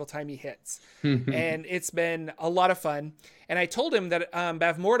every single time he hits. And it's been a lot of fun. And I told him that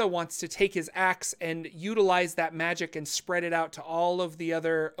Bavmorda wants to take his axe and utilize that magic and spread it out to all of the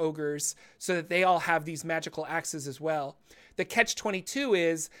other ogres so that they all have these magical axes as well. The catch-22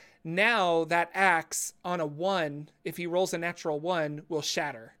 is now that axe on a 1, if he rolls a natural 1, will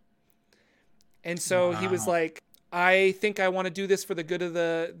shatter. And so he was like, I think I want to do this for the good of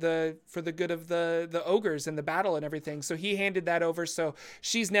the ogres and the battle and everything. So he handed that over. So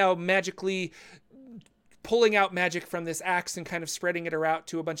she's now magically pulling out magic from this axe and kind of spreading it around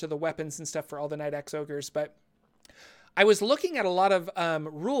to a bunch of the weapons and stuff for all the Night Axe ogres. But I was looking at a lot of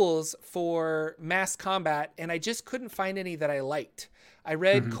rules for mass combat, and I just couldn't find any that I liked. I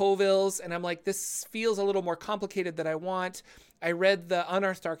read Colville's, and I'm like, this feels a little more complicated than I want. I read the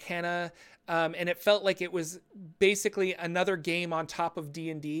Unearthed Arcana, and it felt like it was basically another game on top of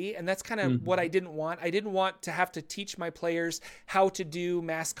D&D, and that's kind of what I didn't want. I didn't want to have to teach my players how to do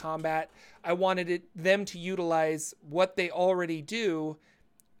mass combat. I wanted them to utilize what they already do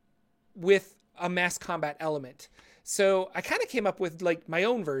with a mass combat element. So I kind of came up with like my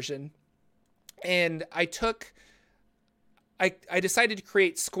own version, and I decided to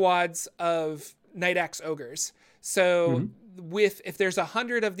create squads of Night Axe ogres. So if there's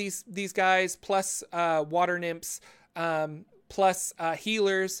 100 of these guys plus water nymphs plus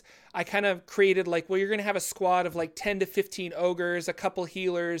healers, I kind of created like, well, you're going to have a squad of like 10 to 15 ogres, a couple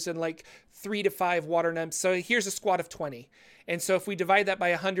healers, and like 3 to 5 water nymphs. So here's a squad of 20. And so if we divide that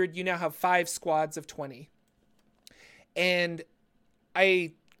by 100, you now have 5 squads of 20. And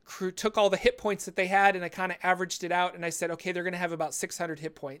I took all the hit points that they had and I kind of averaged it out, and I said, okay, they're going to have about 600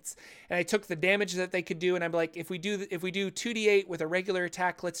 hit points. And I took the damage that they could do, and I'm like, if we do 2d8 with a regular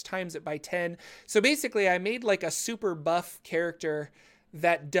attack, let's times it by 10. So basically I made like a super buff character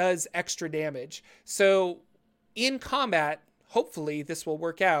that does extra damage. So in combat, hopefully this will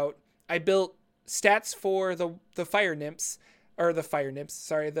work out. I built stats for the fire nymphs, or the fire nymphs,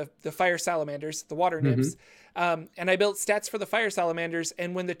 sorry, the fire salamanders, the water nymphs. And I built stats for the fire salamanders,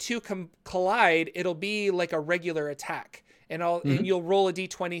 and when the two collide, it'll be like a regular attack. And and you'll roll a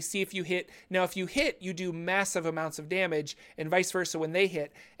d20, see if you hit. Now, if you hit, you do massive amounts of damage, and vice versa when they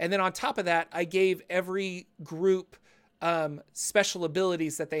hit. And then on top of that, I gave every group special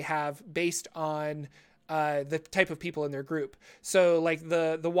abilities that they have based on the type of people in their group. So like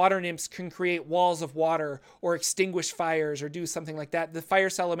the water nymphs can create walls of water or extinguish fires or do something like that. The fire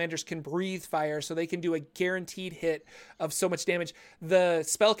salamanders can breathe fire, so they can do a guaranteed hit of so much damage. The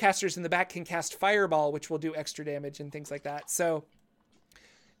spellcasters in the back can cast fireball, which will do extra damage and things like that. So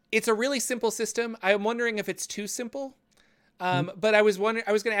it's a really simple system. I'm wondering if it's too simple. But I was going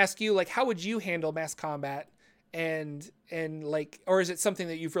to ask you, like, how would you handle mass combat? And like, or is it something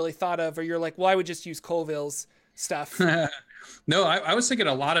that you've really thought of, or you're like, well, I would just use Colville's stuff? No, I was thinking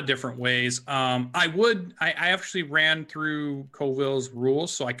a lot of different ways. I actually ran through Colville's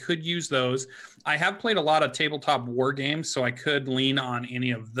rules, so I could use those. I have played a lot of tabletop war games, so I could lean on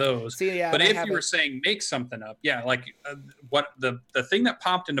any of those. See, yeah, but if you were saying make something up, yeah, like what the thing that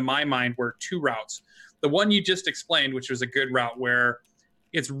popped into my mind were two routes. The one you just explained, which was a good route, where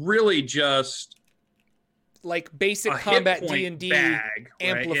it's really just like basic combat D&D bag,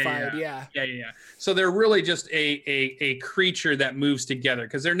 amplified. Right? Yeah. So they're really just a creature that moves together,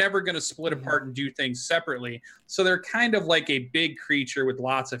 because they're never going to split apart and do things separately. So they're kind of like a big creature with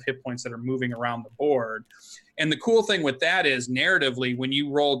lots of hit points that are moving around the board. And the cool thing with that is, narratively, when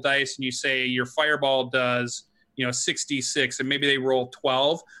you roll dice and you say your fireball does 66, and maybe they roll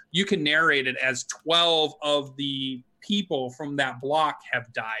 12, you can narrate it as 12 of the people from that block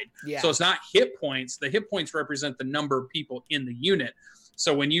have died. So it's not hit points. The hit points represent the number of people in the unit.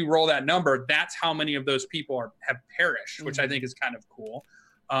 So when you roll that number, that's how many of those people have perished, which I think is kind of cool.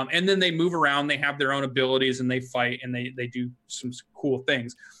 And then they move around, they have their own abilities, and they fight, and they do some cool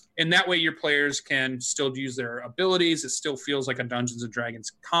things. And that way your players can still use their abilities. It still feels like a Dungeons and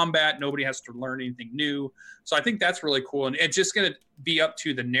Dragons combat. Nobody has to learn anything new. So I think that's really cool. And it's just going to be up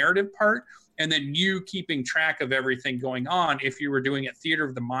to the narrative part, and then you keeping track of everything going on if you were doing it theater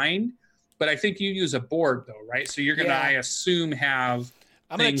of the mind. But I think you use a board, though, right? So you're going to, I assume, have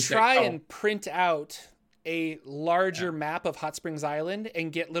I'm going to try and print out a larger map of Hot Springs Island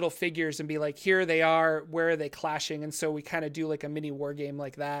and get little figures and be like, here they are, where are they clashing? And so we kind of do like a mini war game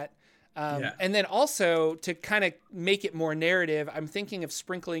like that. And then also, to kind of make it more narrative, I'm thinking of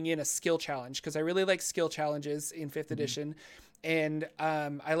sprinkling in a skill challenge, because I really like skill challenges in 5th edition. And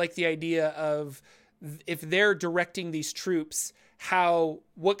I like the idea of, if they're directing these troops,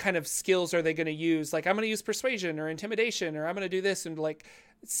 what kind of skills are they going to use? Like, I'm going to use persuasion or intimidation, or I'm going to do this, and like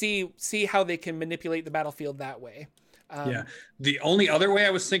see how they can manipulate the battlefield that way. The only other way I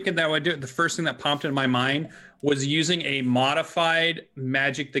was thinking that I would do it, the first thing that popped in my mind, was using a modified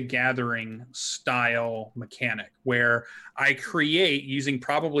Magic the Gathering style mechanic, where I create, using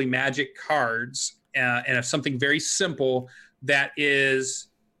probably Magic cards, and something very simple that is,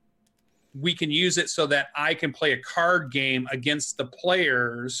 we can use it so that I can play a card game against the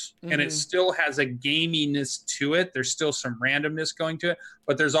players, and it still has a gaminess to it. There's still some randomness going to it,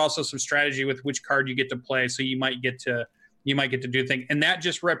 but there's also some strategy with which card you get to play. So you might get to do things, and that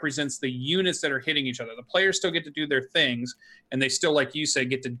just represents the units that are hitting each other. The players still get to do their things, and they still, like you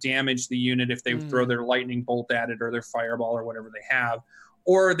said, get to damage the unit if they throw their lightning bolt at it, or their fireball, or whatever they have.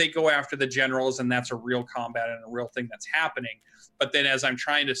 Or they go after the generals, and that's a real combat and a real thing that's happening. But then as I'm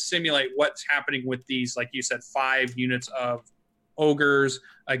trying to simulate what's happening with these, like you said, 5 units of ogres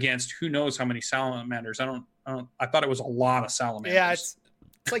against who knows how many salamanders. I thought it was a lot of salamanders. Yeah, it's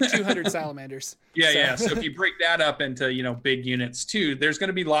like 200 salamanders. So if you break that up into, big units too, there's going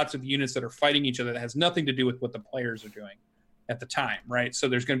to be lots of units that are fighting each other that has nothing to do with what the players are doing at the time, right? So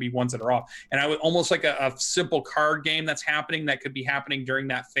there's going to be ones that are off. And I would almost like a simple card game that's happening, that could be happening during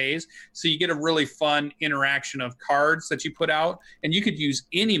that phase. So you get a really fun interaction of cards that you put out, and you could use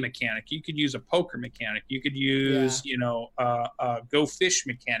any mechanic. You could use a poker mechanic. You could use, go fish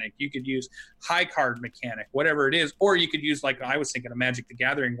mechanic. You could use high card mechanic, whatever it is. Or you could use, like I was thinking, of Magic the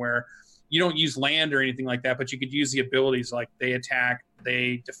Gathering, where you don't use land or anything like that, but you could use the abilities, like they attack,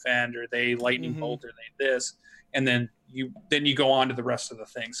 they defend, or they lightning bolt, or they this. and then you go on to the rest of the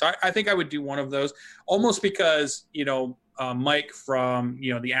thing. So I think I would do one of those, almost because, Mike from,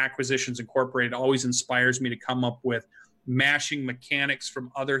 the Acquisitions Incorporated always inspires me to come up with mashing mechanics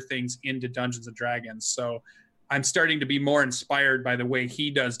from other things into Dungeons and Dragons. So I'm starting to be more inspired by the way he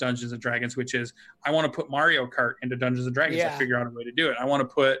does Dungeons and Dragons, which is I want to put Mario Kart into Dungeons and Dragons. Yeah. I figure out a way to do it. I want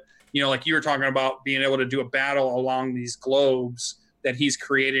to put, like you were talking about, being able to do a battle along these globes that he's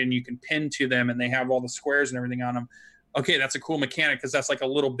created, and you can pin to them, and they have all the squares and everything on them. Okay, that's a cool mechanic, because that's like a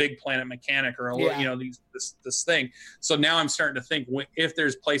little Big Planet mechanic, or a little, this thing. So now I'm starting to think, if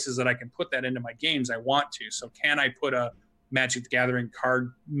there's places that I can put that into my games, I want to. So can I put a Magic the Gathering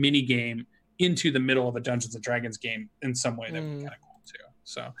card mini game into the middle of a Dungeons and Dragons game in some way? That would be kind of cool too.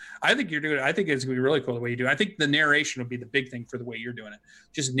 So I think you're doing it. I think it's gonna be really cool the way you do it. I think the narration will be the big thing for the way you're doing it.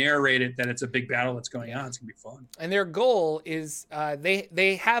 Just narrate it that it's a big battle that's going on. It's gonna be fun. And their goal is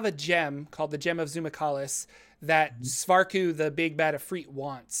they have a gem called the Gem of Zumakalis that Svarku, the big bad Efreet,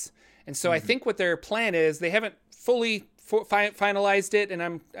 wants. And so I think what their plan is, they haven't fully finalized it,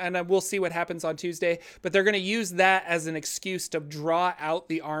 and we'll see what happens on Tuesday, but they're going to use that as an excuse to draw out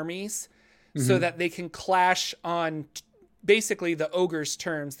the armies so that they can clash on basically the ogre's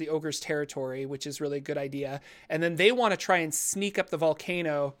terms, the ogre's territory, which is really a good idea. And then they want to try and sneak up the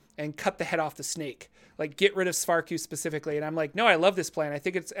volcano and cut the head off the snake, like get rid of Svarku specifically. And I'm like, no, I love this plan. I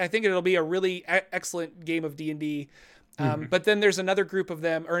think it'll be a really excellent game of D&D. But then there's another group of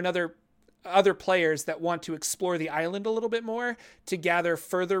them, or other players that want to explore the island a little bit more to gather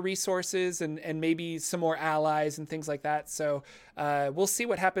further resources and maybe some more allies and things like that. So we'll see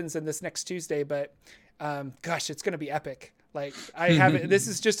what happens in this next Tuesday, but gosh, it's going to be epic. Like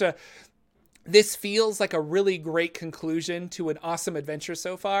this feels like a really great conclusion to an awesome adventure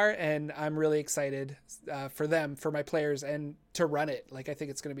so far. And I'm really excited for my players, and to run it. Like, I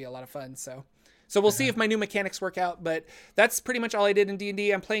think it's going to be a lot of fun. So we'll see if my new mechanics work out, but that's pretty much all I did in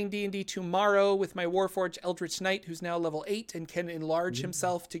D&D. I'm playing D&D tomorrow with my Warforged Eldritch Knight, who's now level 8 and can enlarge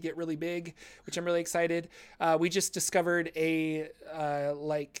himself to get really big, which I'm really excited. We just discovered a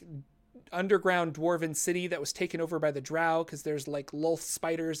underground dwarven city that was taken over by the Drow, because there's like Lolth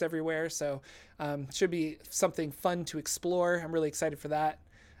spiders everywhere. So should be something fun to explore. I'm really excited for that.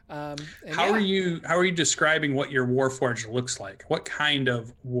 How are you describing what your Warforged looks like? What kind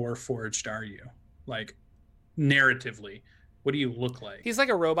of Warforged are you? Like, narratively, what do you look like? He's like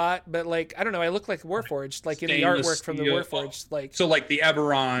a robot, but like, I don't know, I look like Warforged, like in the artwork from the Warforged. Like, so like the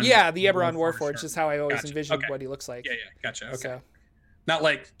Eberron. Yeah, the Eberron Warforged is how I always envisioned what he looks like. Yeah, gotcha. Okay. So, not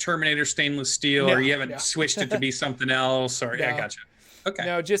like Terminator stainless steel, or you haven't switched it to be something else, or yeah, gotcha. Okay.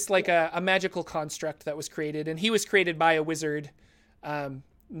 No, just like a magical construct that was created, and he was created by a wizard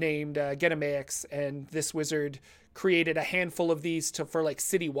named Genemaex, and this wizard created a handful of these for like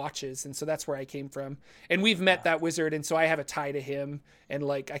city watches, and so that's where I came from. And we've met that wizard, and so I have a tie to him, and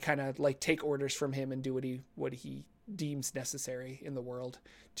like I kind of like take orders from him and do what he deems necessary in the world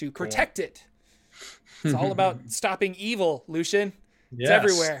to protect it. It's all about stopping evil, Lucian. It's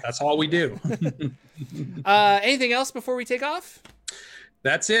everywhere. That's all we do. Anything else before we take off?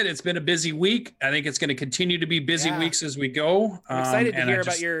 That's it. It's been a busy week. I think it's going to continue to be busy weeks as we go. I'm excited to hear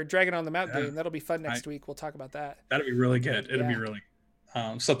about your Dragon on the Mount game. That'll be fun next week. We'll talk about that. That'll be really good. It'll be really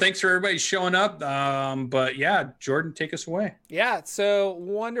so thanks for everybody showing up. But yeah, Jordan, take us away. Yeah, so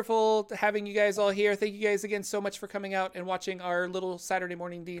wonderful having you guys all here. Thank you guys again so much for coming out and watching our little Saturday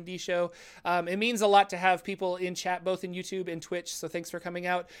morning D&D show. It means a lot to have people in chat, both in YouTube and Twitch. So thanks for coming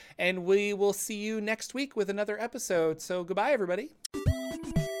out, and we will see you next week with another episode. So goodbye, everybody.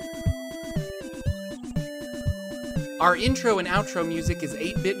 Our intro and outro music is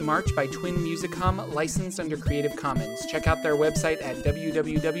 8-Bit March by Twin Musicom, licensed under Creative Commons. Check out their website at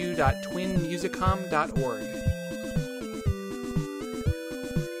www.twinmusicom.org.